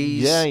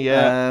celebrities.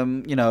 Yeah.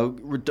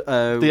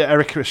 The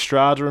Eric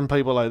Estrada and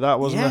people like that,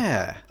 wasn't it?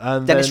 Yeah.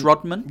 And Dennis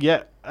Rodman.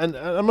 Yeah, and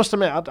I must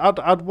admit,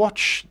 I'd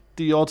watch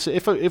the odd.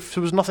 If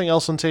there was nothing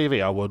else on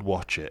TV, I would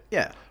watch it.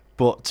 Yeah.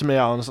 But to me,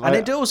 honestly, and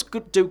it does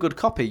do good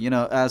copy,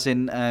 as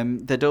in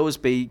there'd always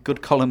be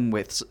good column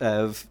widths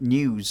of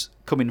news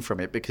coming from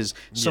it, because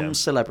some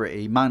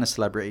minor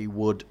celebrity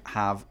would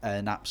have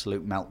an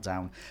absolute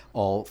meltdown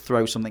or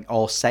throw something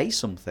or say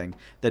something.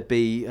 There'd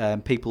be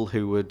people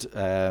who would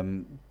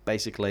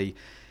basically,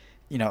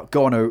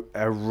 go on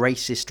a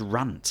racist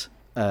rant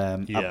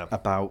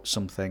about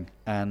something,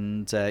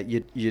 and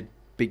you'd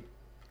be,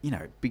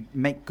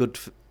 make good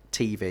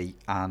TV,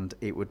 and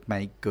it would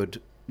make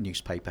good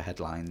newspaper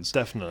headlines.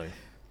 Definitely.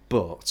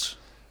 But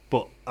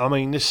I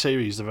mean, this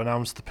series, they've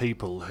announced the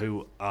people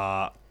who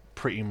are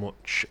pretty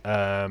much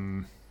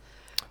it's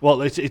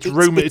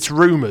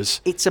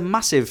rumours. It's a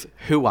massive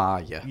 "who are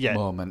you"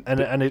 moment,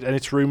 and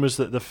it's rumours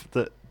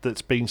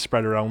that's been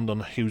spread around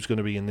on who's going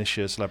to be in this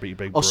year's Celebrity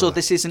Big Brother. So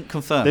this isn't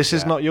confirmed. This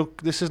is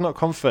not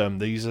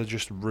confirmed. These are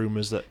just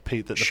rumours that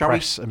the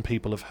press and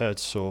people have heard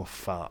so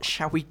far.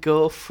 Shall we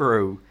go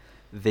through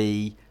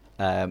the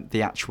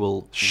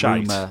actual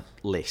rumour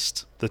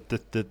list?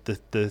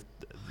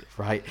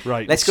 Right.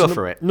 Let's go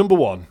for it. Number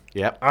one.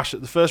 Yep.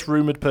 The first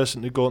rumoured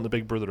person to go in the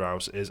Big Brother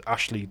house is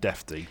Ashley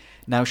Defty.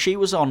 Now, she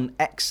was on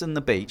X on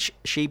the Beach.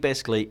 She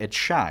basically had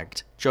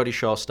shagged Geordie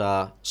Shore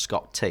star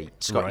Scotty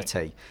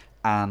T.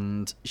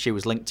 And she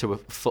was linked to a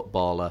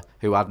footballer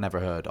who I'd never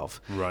heard of.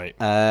 Right.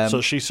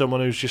 So she's someone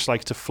who's just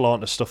like to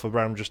flaunt her stuff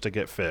around just to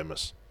get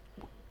famous.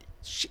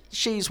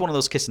 She's one of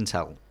those kiss and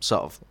tell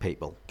sort of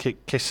people.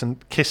 Kiss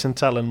and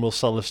tell, and will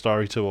sell the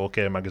story to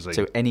OK Magazine.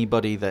 To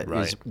anybody that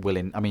is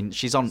willing. I mean,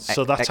 she's on.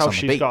 So that's X how on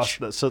she's the got.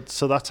 beach.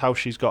 So that's how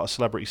she's got a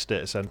celebrity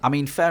status. Then. I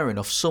mean, fair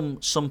enough. Some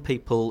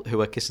people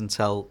who are kiss and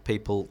tell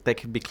people, they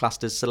can be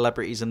classed as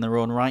celebrities in their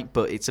own right,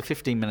 but it's a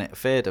 15-minute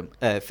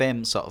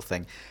fame sort of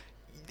thing.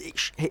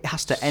 It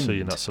has to end. So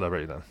you're not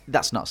celebrity then?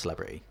 That's not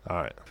celebrity. All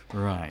right.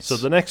 Right. So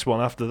the next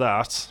one after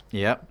that.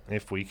 Yep.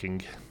 If we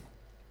can.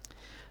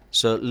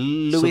 So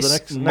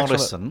Lewis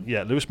Morrison.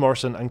 Lewis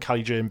Morrison and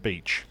Kylie Jane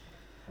Beach.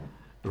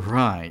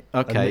 Right.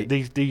 Okay. And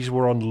these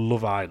were on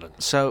Love Island.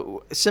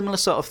 So similar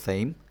sort of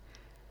theme.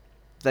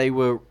 They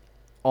were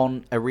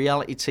on a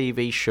reality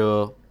TV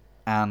show,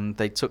 and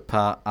they took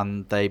part,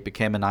 and they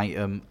became an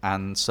item,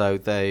 and so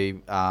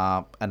they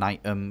are an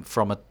item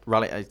from a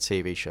reality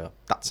TV show.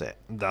 That's it.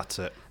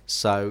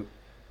 So,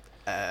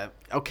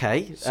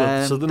 okay.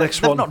 So the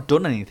next they've one. They've not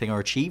done anything or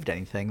achieved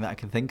anything that I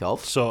can think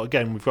of. So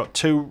again, we've got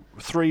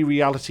 3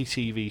 reality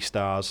TV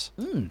stars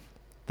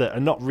that are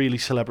not really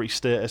celebrity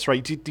status.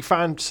 Right?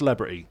 Define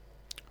celebrity.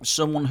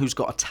 Someone who's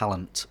got a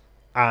talent.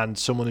 And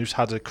someone who's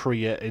had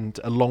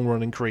a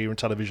long-running career in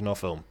television or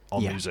film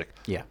or music.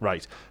 Yeah.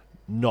 Right.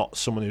 Not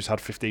someone who's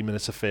had 15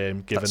 minutes of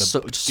fame given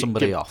sucked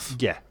somebody off.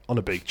 Yeah, on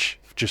a beach,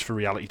 just for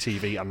reality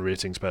TV and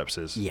ratings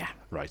purposes. Yeah.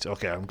 Right.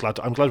 Okay. I'm glad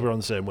we're on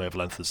the same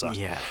wavelength as that.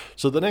 Yeah.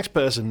 So the next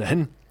person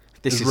then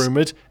This is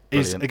rumoured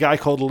is a guy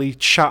called Lee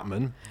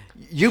Chapman.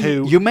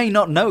 You may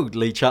not know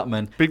Lee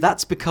Chapman.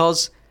 That's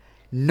because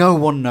no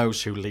one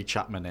knows who Lee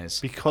Chapman is.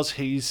 Because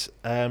he's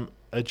a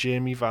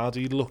Jamie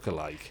Vardy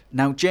lookalike.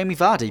 Now, Jamie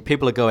Vardy,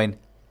 people are going,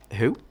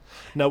 who?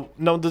 No,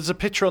 there's a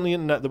picture on the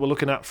internet that we're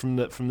looking at from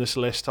this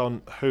list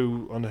on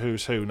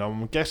who's who. Now,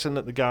 I'm guessing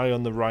that the guy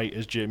on the right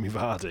is Jamie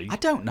Vardy. I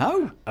don't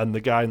know. And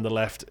the guy on the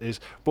left is...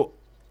 But,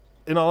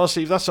 in all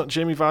honesty, if that's not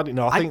Jamie Vardy...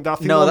 No, I think the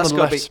one that's on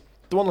the left...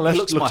 The one on the left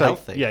looks more like,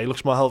 healthy. Yeah, he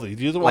looks more healthy.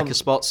 The other one... Like a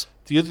spots.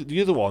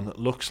 The other one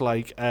looks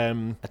like... a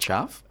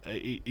chav?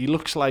 He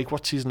looks like...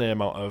 What's his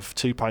name out of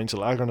 2 pints of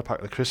lager and a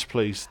pack of crisps,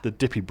 please? The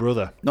Dippy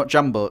brother. Not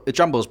Jambo.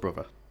 Jambo's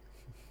brother.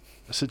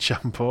 Is it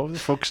Jambo? The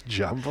fuck's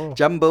Jambo?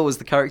 Jambo was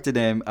the character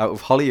name out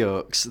of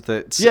Hollyoaks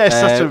that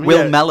That's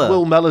Will Mellor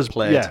Will Mellor's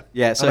played.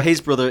 Yeah. So his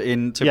brother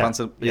in Two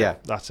Pants. Yeah,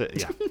 that's it.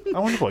 Yeah. I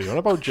wonder what you're on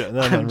about.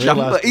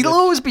 Jambo. He'll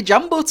always be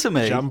Jambo to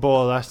me.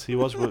 Jambo, he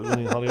was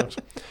winning Hollyoaks.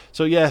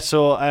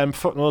 So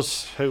fuck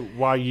knows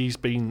why he's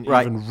been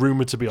even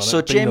rumoured to be on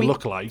it, being a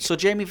lookalike. So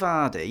Jamie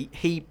Vardy,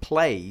 he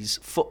plays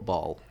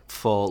football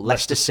for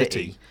Leicester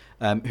City.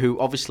 Who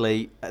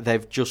obviously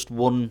they've just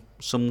won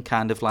some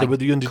kind of like. They were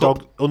the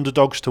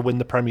underdogs to win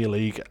the Premier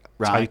League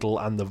title,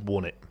 and they've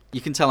won it.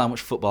 You can tell how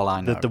much football I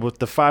know. There were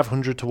the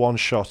 500 to 1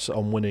 shot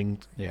on winning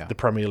Yeah. the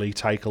Premier League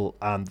title,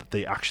 and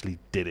they actually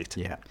did it.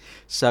 Yeah.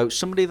 So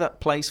somebody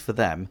that plays for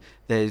them,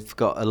 they've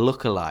got a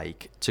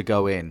lookalike to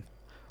go in.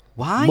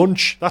 Why?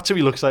 Munch. That's who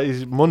he looks like.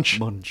 He's Munch.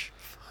 Munch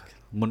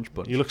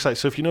Bunch. He looks like.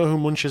 So if you know who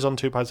Munch is on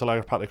 2 Pints of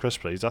Lager, Pack the Crisp,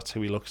 please. That's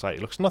who he looks like.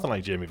 He looks nothing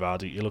like Jamie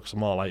Vardy. He looks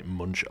more like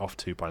Munch off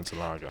 2 Pints of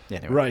Lager. Yeah,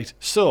 anyway. Right.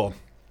 So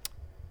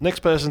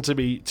next person to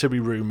be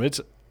rumoured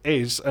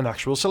is an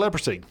actual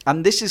celebrity,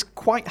 and this is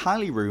quite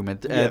highly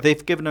rumoured.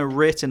 They've given a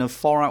rating of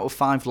 4 out of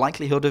 5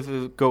 likelihood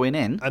of going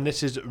in. And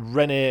this is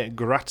Renee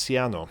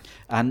Graziano.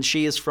 And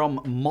she is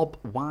from Mob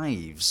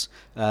Wives.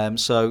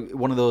 So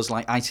one of those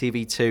like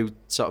ITV2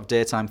 sort of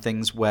daytime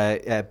things where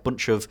a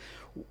bunch of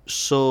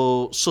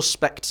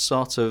suspect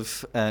sort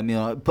of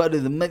part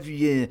of the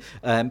mafia.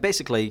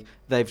 Basically,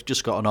 they've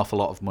just got an awful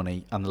lot of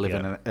money and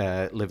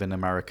live in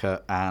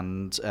America,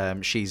 and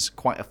she's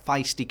quite a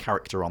feisty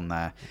character on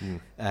there.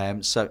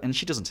 And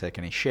she doesn't take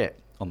any shit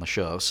on the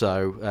show.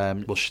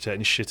 So will she take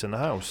any shit in the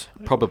house?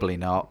 Probably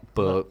not,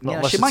 but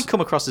she might come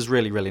across as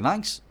really, really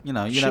nice. You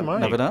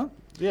never know.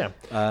 Yeah.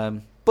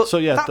 But so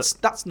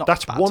that's not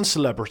that's bad. one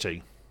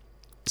celebrity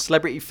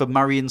for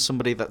marrying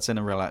somebody that's in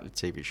a reality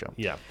TV show.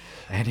 Yeah.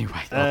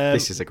 Anyway,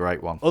 this is a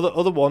great one.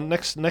 Other one.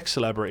 Next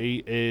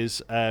celebrity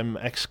is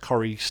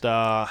ex-Corrie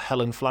star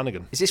Helen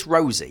Flanagan. Is this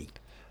Rosie?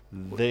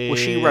 Was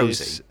she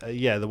Rosie?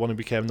 Yeah, the one who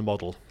became the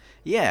model.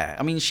 Yeah,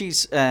 I mean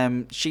she's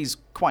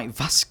quite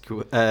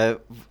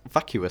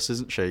vacuous,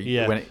 isn't she?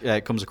 Yeah. When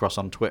it comes across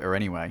on Twitter,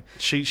 anyway.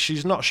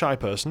 She's not a shy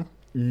person.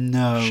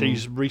 No.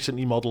 She's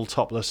recently modelled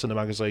topless in a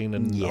magazine,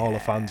 and all the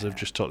fans have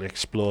just totally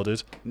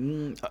exploded.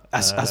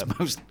 As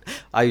most,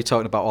 are you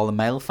talking about all the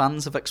male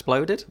fans have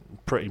exploded?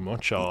 Pretty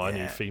much, or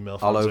any female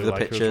fans all over the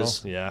like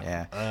pictures. Well.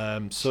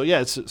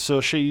 Yeah.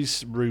 So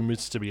she's rumoured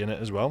to be in it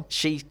as well.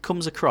 She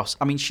comes across.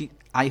 I mean,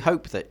 I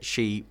hope that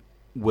she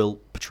will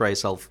portray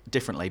herself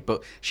differently,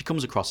 but she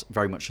comes across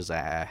very much as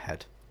an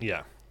airhead.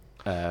 Yeah.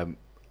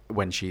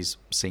 When she's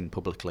seen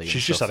publicly.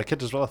 She's just had a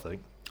kid as well, I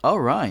think. Oh,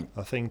 right.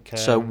 I think.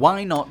 So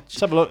why not?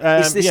 Let's have a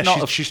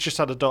look. She's just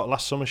had a daughter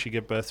last summer. She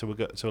gave birth to a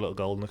little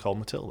girl called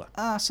Matilda.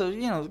 So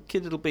the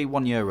kid will be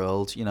 1 year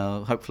old.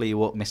 Hopefully you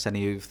won't miss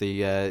any of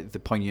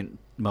the poignant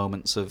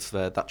moments of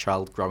that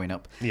child growing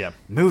up. Yeah.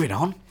 Moving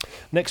on.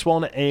 Next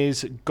one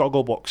is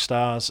Gogglebox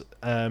stars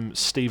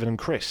Stephen and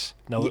Chris.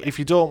 Now, if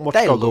you don't watch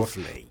they're Gogglebox,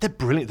 lovely. They're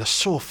brilliant. They're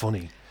so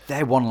funny.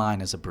 Their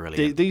one-liners are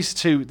brilliant. These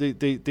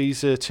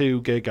are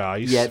two gay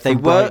guys. Yeah, from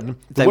Brighton.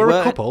 They were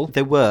a couple.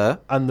 They were,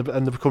 and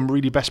they become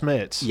really best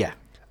mates. Yeah,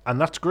 and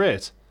that's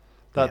great.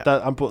 And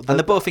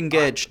they're both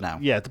engaged now.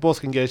 Yeah, they're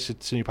both engaged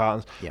to new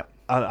partners. Yeah,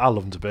 I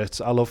love them to bits.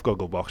 I love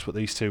Gogglebox, but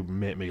these two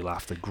make me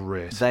laugh. They're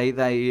great. They're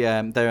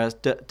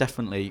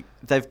definitely.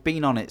 They've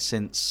been on it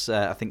since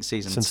I think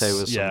season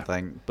 2 or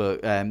something.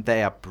 But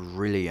they are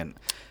brilliant.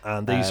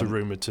 And these are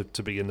rumoured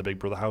to be in the Big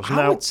Brother house.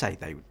 I would say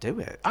they would do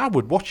it. I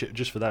would watch it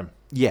just for them.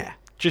 Yeah.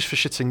 Just for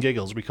shits and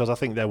giggles, because I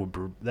think they will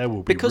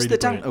be because really they're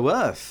down to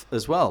earth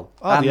as well.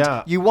 Oh, and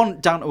yeah. You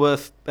want down to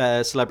earth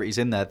celebrities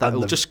in there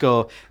that'll just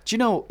go. Do you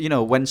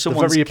know when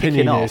someone's very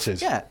kicking off?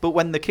 opinionated. Yeah, but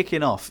when they're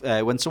kicking off,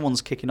 when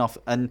someone's kicking off,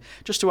 and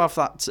just to have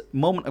that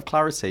moment of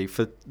clarity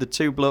for the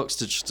two blokes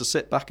to just to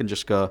sit back and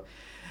just go,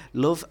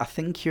 "Love, I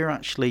think you're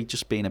actually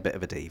just being a bit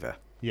of a diva."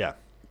 Yeah.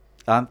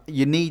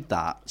 You need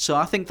that, so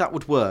I think that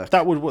would work.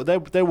 There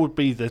would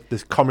be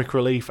the comic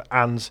relief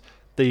and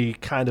the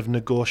kind of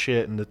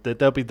negotiating.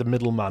 They'll be the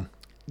middleman.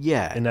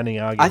 Yeah, in any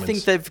arguments. I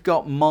think they've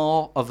got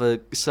more of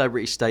a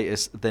celebrity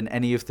status than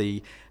any of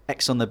the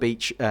Ex on the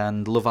Beach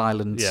and Love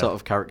Island sort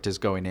of characters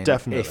going in.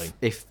 Definitely,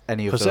 if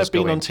any of those. Because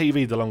they've been on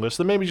TV the longest.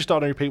 They maybe just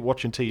ordinary people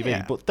watching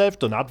TV, but they've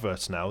done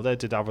adverts now. They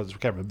did adverts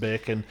with Kevin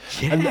Bacon,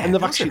 and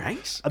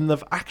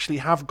they've actually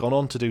have gone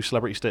on to do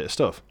celebrity status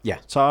stuff. Yeah.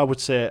 So I would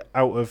say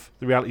out of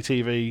the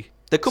reality TV,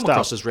 they come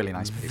across as really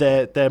nice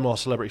people. They're more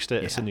celebrity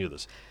status than the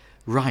others.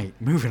 Right,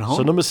 moving on.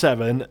 So number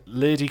 7,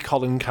 Lady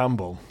Colin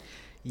Campbell.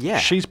 Yeah.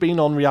 She's been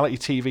on reality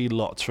TV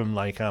lots, from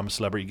like I'm a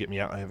Celebrity, Get Me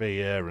Out of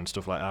Here and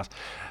stuff like that.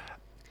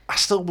 I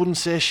still wouldn't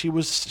say she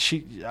was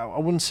I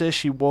wouldn't say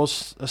she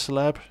was a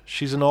celeb.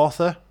 She's an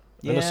author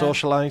and a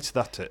socialite,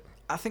 that's it.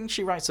 I think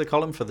she writes a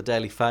column for the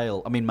Daily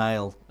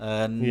Mail.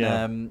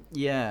 And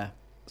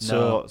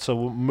So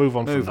we'll move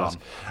on from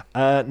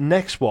that.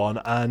 Next one,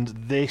 and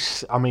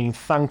this, I mean,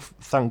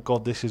 thank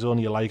God this is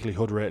only a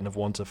likelihood rating of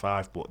 1 to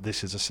 5, but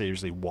this is a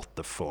seriously what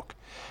the fuck.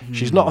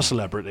 She's not a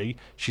celebrity.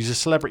 She's a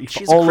celebrity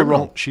for all the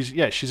wrong. She's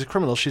a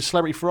criminal. She's a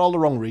celebrity for all the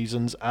wrong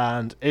reasons.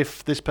 And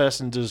if this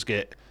person does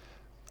get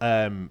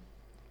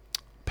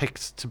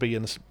picked to be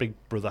in this Big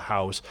Brother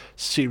house,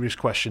 serious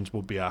questions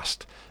would be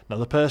asked. Now,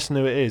 the person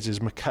who it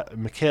is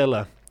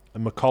Michaela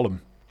McCollum,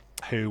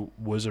 who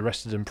was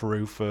arrested in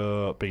Peru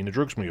for being a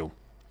drugs mule.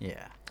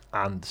 Yeah.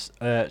 And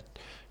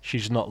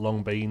she's not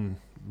long been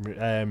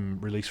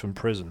released from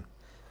prison.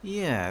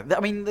 Yeah,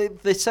 I mean,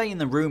 they say in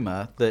the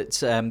rumour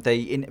that they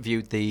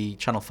interviewed the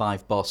Channel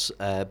 5 boss,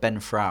 Ben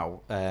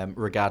Frau,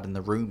 regarding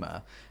the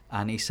rumour,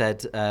 and he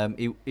said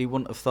he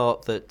wouldn't have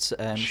thought that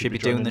she'd be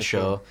doing the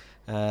show.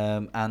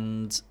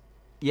 And,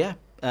 yeah.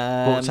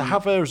 But to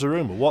have her as a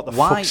rumour, what the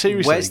fuck,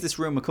 seriously? Where's this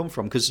rumour come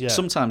from? Because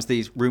sometimes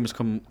these rumours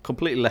come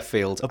completely left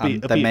field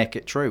and they make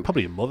it true.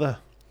 Probably your mother.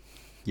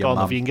 Go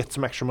on, if you can get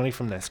some extra money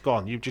from this, go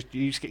on. You just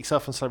get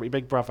yourself on Celebrity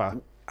Big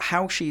Brother.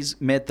 How she's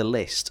made the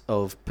list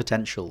of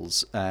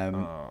potentials,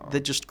 they're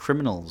just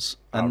criminals.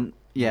 And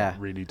I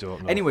really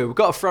don't know. Anyway, we've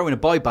got to throw in a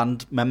boy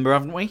band member,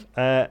 haven't we?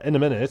 In a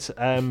minute.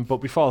 But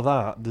before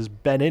that, there's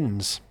Ben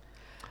Innes.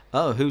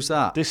 Oh, who's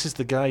that? This is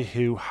the guy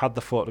who had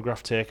the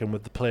photograph taken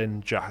with the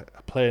plane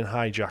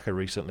hijacker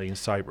recently in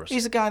Cyprus.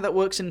 He's the guy that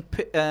works in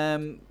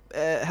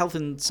health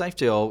and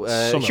safety or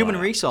human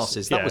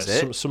resources. That was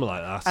it. Something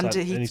like that. And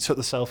he took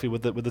the selfie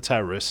with the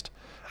terrorist.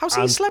 How's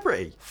he a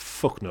celebrity?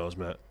 Fuck knows,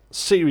 mate.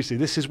 Seriously,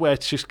 this is where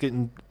it's just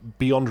getting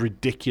beyond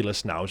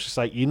ridiculous now. It's just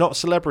like, you're not a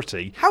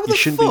celebrity. You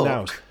shouldn't be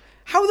now.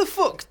 How the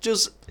fuck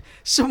does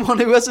someone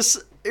who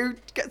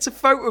gets a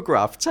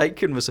photograph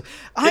taken with...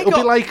 I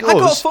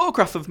got a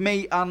photograph of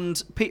me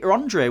and Peter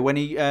Andre when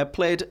he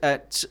played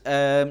at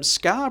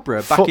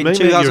Scarborough back in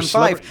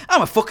 2005.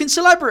 I'm a fucking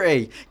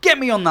celebrity. Get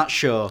me on that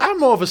show. I'm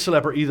more of a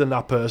celebrity than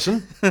that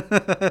person.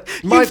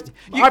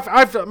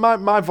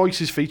 My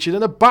voice is featured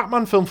in a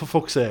Batman film, for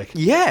fuck's sake.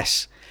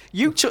 Yes.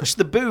 You touched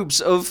the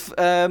boobs of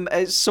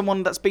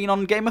someone that's been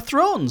on Game of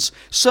Thrones.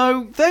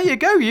 So there you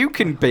go. You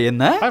can be in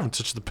there. I haven't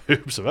touched the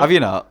boobs of her. Have you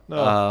not?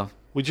 No.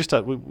 We just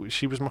had...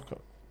 she was my...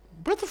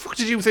 Where the fuck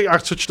did you think I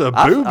touched her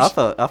boobs?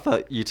 I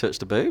thought you touched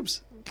the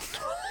boobs.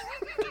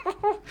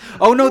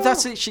 Oh, no,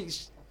 that's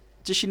it.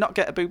 Did she not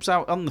get her boobs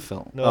out on the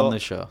film? No. On the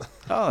show?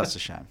 Oh, that's a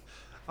shame.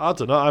 I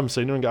don't know. I haven't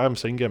seen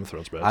Game of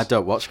Thrones, babes. I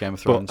don't watch Game of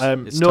Thrones.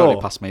 It's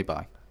totally passed me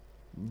by.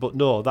 But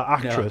no, that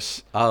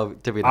actress... No. Oh,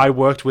 did we not? I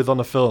worked with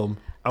on a film...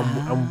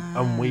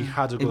 And we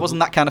had a good... It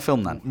wasn't that kind of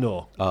film then?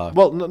 No. Oh.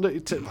 Well, no,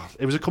 it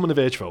was a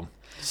coming-of-age film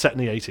set in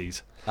the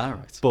 80s. All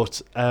right.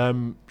 But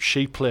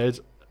she played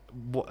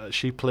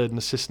an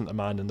assistant of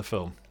mine in the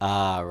film.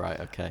 Ah,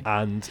 right, okay.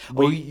 And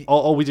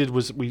all we did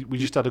was we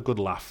just had a good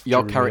laugh.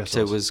 Your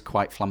character was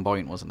quite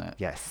flamboyant, wasn't it?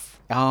 Yes.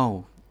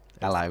 Oh,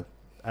 hello.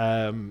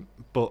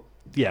 But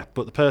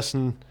the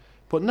person...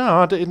 But no,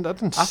 I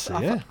didn't see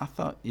it. I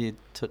thought you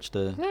touched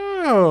a...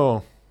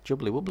 No.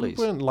 Jubbly wubblies. It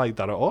weren't like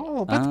that at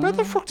all. Where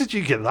the fuck did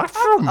you get that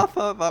from? I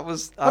thought that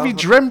was... Have you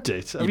dreamt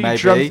it?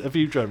 Have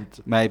you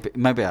dreamt?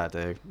 Maybe I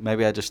do.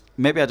 Maybe I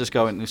just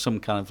go into some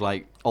kind of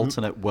like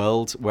alternate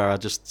world where I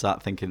just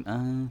start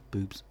thinking,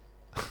 boobs.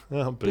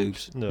 Oh,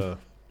 boobs. No,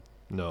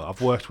 I've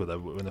worked with her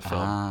in a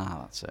film. Ah,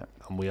 that's it.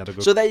 And we had a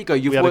good... So there you go.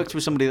 You've worked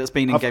with somebody that's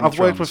been in Game of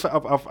Thrones.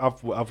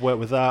 I've worked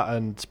with that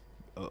and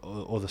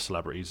other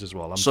celebrities as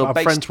well. I'm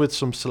friends with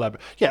some celeb.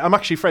 Yeah, I'm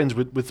actually friends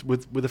with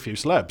a few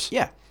celebs.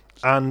 Yeah.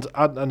 And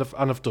I've been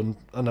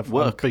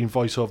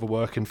voiceover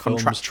work in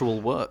films,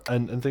 contractual work,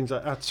 and things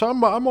like that. So I'm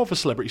more of a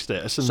celebrity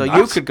status. And so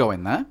you could go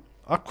in there.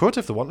 I could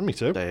if they wanted me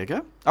to. There you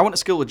go. I went to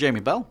school with Jamie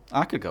Bell.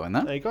 I could go in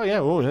there. There you go. Yeah.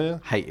 Oh yeah.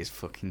 Hate his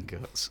fucking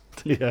guts.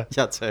 Yeah.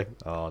 Yeah too.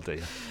 Oh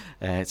dear.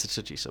 It's a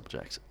touchy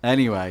subject.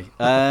 Anyway,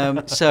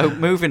 so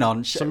moving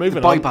on.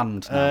 Boy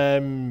band.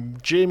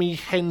 Jamie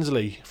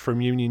Hensley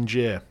from Union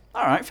J.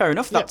 All right, fair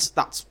enough.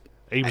 That's.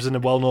 He was in a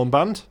well-known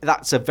band.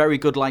 That's a very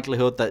good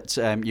likelihood that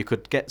you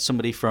could get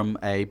somebody from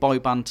a boy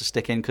band to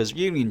stick in, because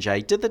Union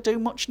J, did they do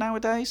much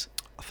nowadays?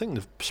 I think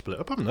they've split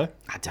up, haven't they?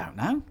 I don't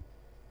know.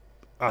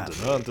 I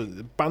don't know.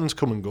 The bands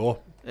come and go.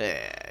 They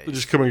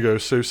just come and go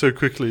so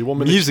quickly. 1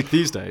 minute, music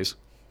these days.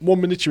 1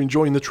 minute you're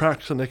enjoying the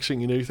tracks, the next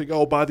thing you know, you think,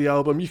 buy the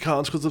album. You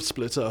can't because they've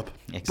split up.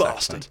 Exactly.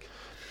 Bastard.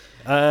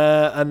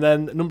 And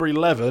then number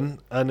 11,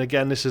 and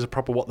again, this is a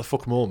proper what the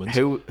fuck moment.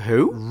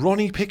 Who?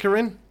 Ronnie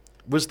Pickering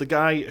was the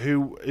guy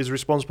who is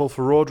responsible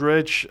for Road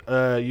Rage.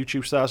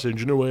 YouTube star saying,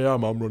 do you know who I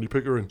am? I'm Ronnie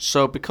Pickering.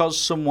 So because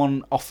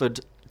someone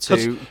offered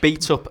to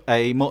beat up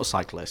a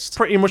motorcyclist?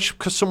 Pretty much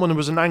because someone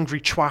was an angry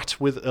twat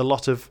with a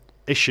lot of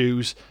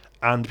issues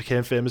and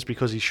became famous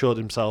because he showed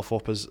himself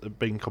up as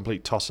being a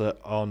complete tosser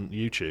on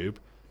YouTube.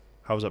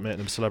 How was that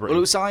making him a celebrity? Well,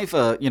 it was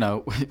either,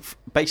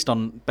 based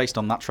on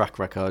that track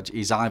record,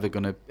 he's either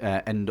going to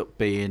end up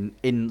being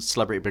in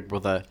Celebrity Big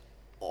Brother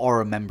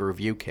or a member of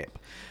UKIP.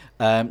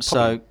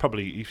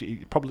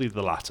 Probably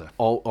the latter.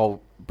 Or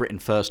Britain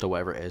First or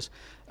whatever it is.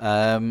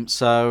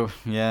 So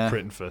yeah,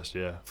 Britain First,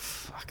 yeah.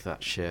 Fuck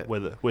that shit. Where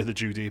the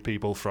Judy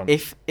people from?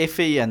 If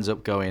he ends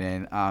up going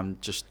in, I'm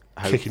just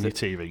kicking your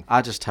TV.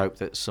 I just hope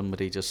that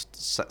somebody just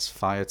sets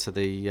fire to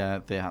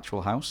the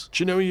actual house.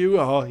 Do you know who you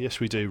are? Yes,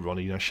 we do,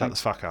 Ronnie. Shut the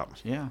fuck up.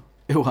 Yeah.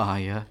 Who are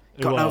you?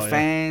 Got no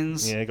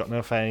fans. Yeah, got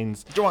no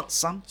fans. Do you want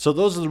some? So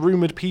those are the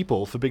rumoured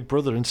people for Big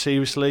Brother, and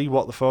seriously,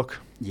 what the fuck?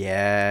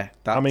 Yeah,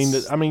 that's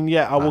I mean,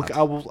 yeah, bad.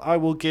 I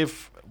will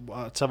give.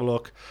 Let's have a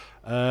look.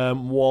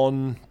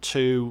 1,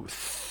 2,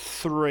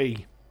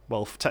 3.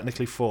 Well,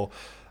 technically 4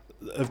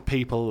 of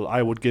people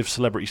I would give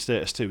celebrity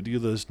status to. The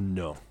others,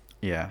 no.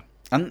 Yeah.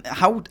 And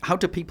how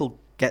do people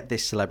get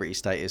this celebrity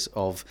status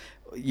of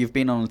you've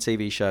been on a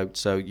TV show,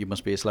 so you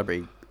must be a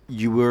celebrity?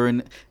 You were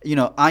in,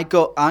 I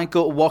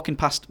go walking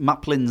past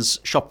Maplin's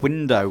shop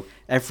window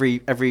every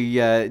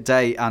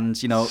day, and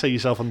see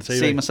yourself on the TV.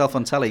 See myself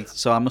on telly,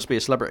 so I must be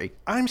a celebrity.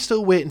 I'm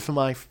still waiting for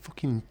my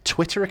fucking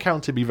Twitter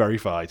account to be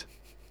verified.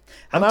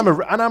 And I'm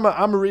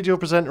a radio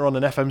presenter on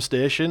an FM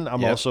station.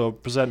 I'm also a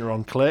presenter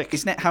on Click.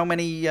 Isn't it how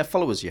many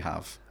followers you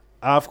have?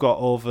 I've got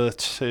over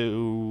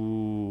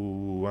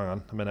to. Hang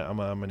on a minute.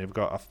 How many I've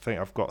got? I think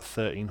I've got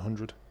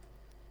 1,300.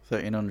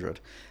 1,300.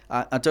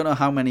 I don't know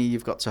how many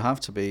you've got to have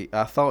to be.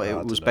 I thought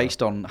it was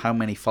based on how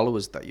many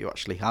followers that you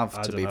actually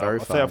have to be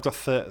verified. I think I've got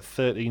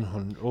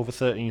 1,300, over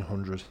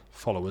 1,300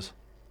 followers.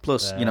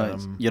 Plus,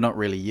 you're not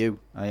really you,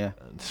 are you?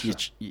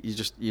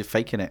 You're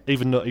faking it.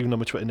 Even though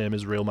my Twitter name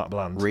is Real Matt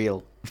Bland.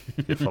 Real.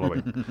 You're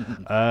following.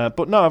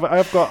 But no,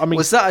 I've got. I mean,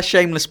 was that a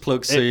shameless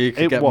plug so you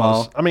could get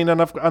more? I mean,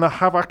 and I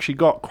have actually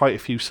got quite a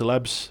few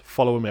celebs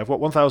following me. I've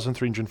got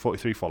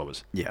 1,343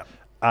 followers. Yeah.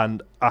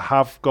 And I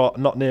have got,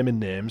 not naming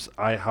names,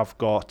 I have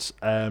got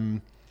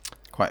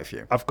quite a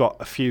few. I've got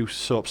a few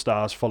soap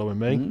stars following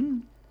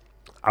me.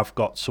 I've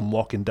got some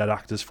Walking Dead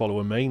actors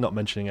following me, not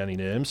mentioning any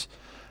names.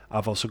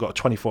 I've also got a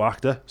 24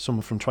 actor,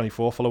 someone from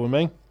 24 following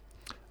me.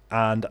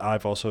 And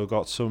I've also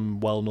got some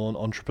well-known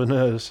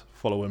entrepreneurs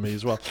following me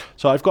as well.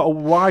 So I've got a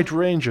wide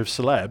range of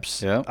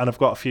celebs, and I've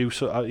got a few.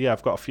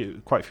 I've got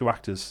quite a few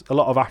actors, a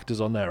lot of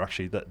actors on there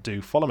actually that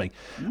do follow me.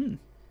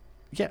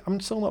 Yeah, I'm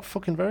still not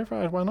fucking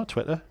verified. Why not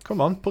Twitter?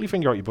 Come on, pull your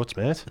finger out your butts,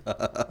 mate.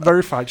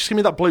 Verified. Just give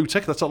me that blue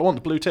tick. That's all I want.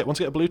 The blue tick. Once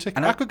I get a blue tick,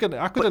 I could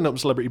end up in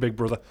Celebrity Big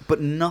Brother.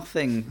 But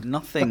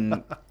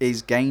nothing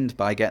is gained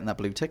by getting that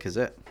blue tick, is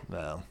it?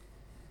 Well.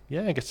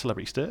 Yeah, I get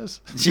celebrity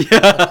status.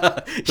 Yeah,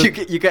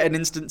 you get an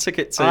instant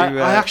ticket to.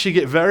 I actually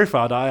get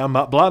verified. I am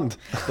Matt Bland.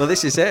 Well,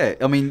 this is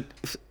it. I mean,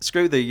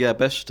 screw the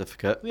birth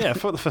certificate. Yeah,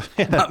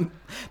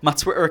 my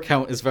Twitter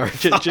account is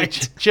verified. Do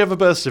you have a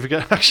birth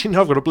certificate? Actually, no,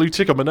 I've got a blue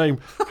tick on my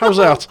name. How's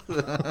that?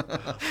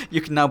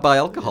 You can now buy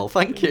alcohol.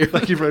 Thank you.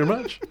 Thank you very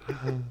much.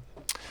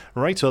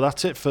 Right, so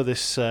that's it for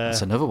this.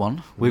 That's another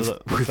one.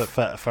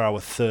 For our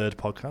third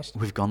podcast.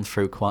 We've gone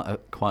through quite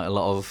a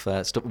lot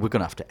of stuff. We're going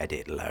to have to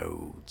edit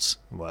loads.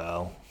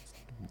 Well.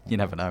 You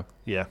never know.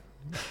 Yeah.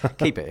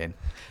 Keep it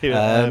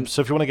in.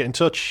 So if you want to get in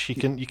touch,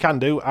 you can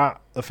do at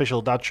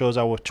Official Dad Shows,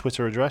 our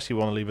Twitter address. You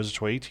want to leave us a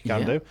tweet, you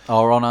can do.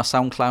 Or on our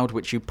SoundCloud,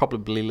 which you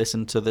probably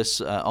listen to this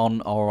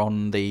on, or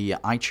on the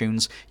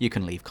iTunes. You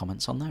can leave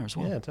comments on there as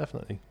well. Yeah,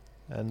 definitely.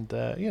 And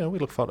we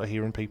look forward to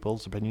hearing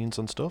people's opinions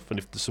on stuff. And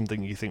if there's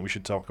something you think we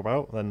should talk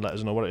about, then let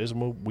us know what it is,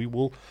 and we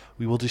will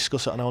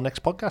discuss it on our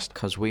next podcast.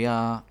 Because we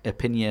are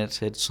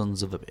opinionated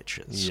sons of a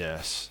bitches.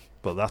 Yes,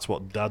 but that's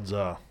what dads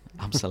are.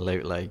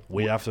 Absolutely.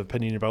 We have an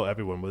opinion about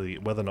everyone,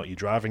 whether or not you're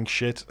driving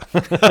shit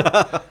or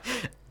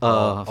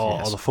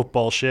the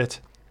football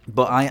shit.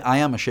 But I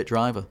am a shit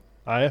driver.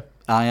 Are you?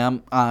 I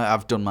am.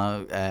 I've done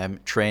my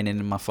training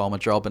in my former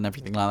job and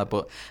everything like that,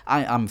 but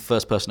I'm the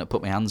first person to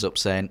put my hands up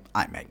saying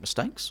I make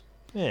mistakes.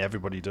 Yeah,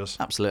 everybody does.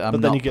 Absolutely. I'm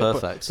not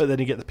perfect. But then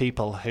you get the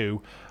people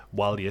who,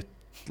 while you're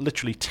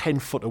literally 10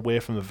 foot away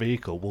from the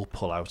vehicle, will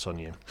pull out on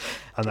you.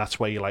 And that's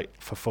where you're like,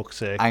 for fuck's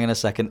sake. Hang on a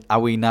second. Are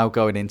we now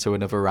going into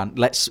another rant?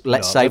 Let's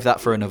save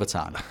that for another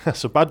time.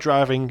 So bad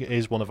driving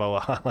is one of our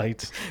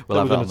highlights that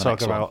we're going to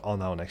talk about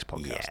on our next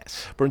podcast.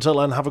 Yes. But until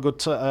then, have a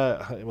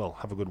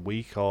good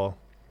week, or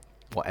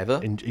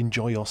whatever.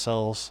 Enjoy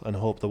yourselves, and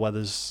hope the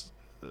weather's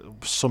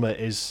summer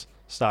is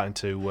starting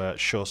to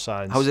show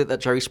signs. How is it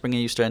that Jerry Springer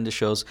used to end the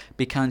shows?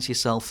 Be kind to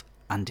yourself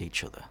and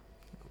each other.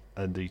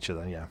 And each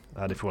other, yeah.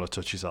 And if you want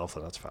to touch yourself,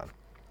 then that's fine.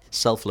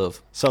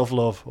 Self-love.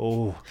 Self-love.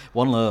 Oh.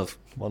 One love.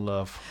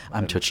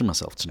 I'm touching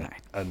myself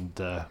tonight. And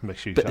make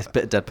sure bit of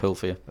Deadpool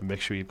for you. And make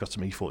sure you've got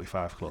some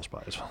E45 close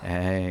by as well.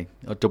 Hey,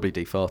 or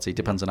WD-40,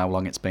 depends on how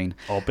long it's been.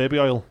 Or baby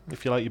oil,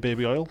 if you like your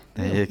baby oil.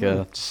 There you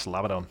go.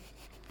 Slap it on.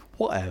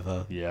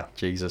 Whatever. Yeah.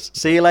 Jesus.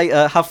 See you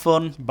later. Have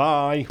fun.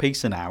 Bye.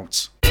 Peace and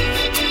out.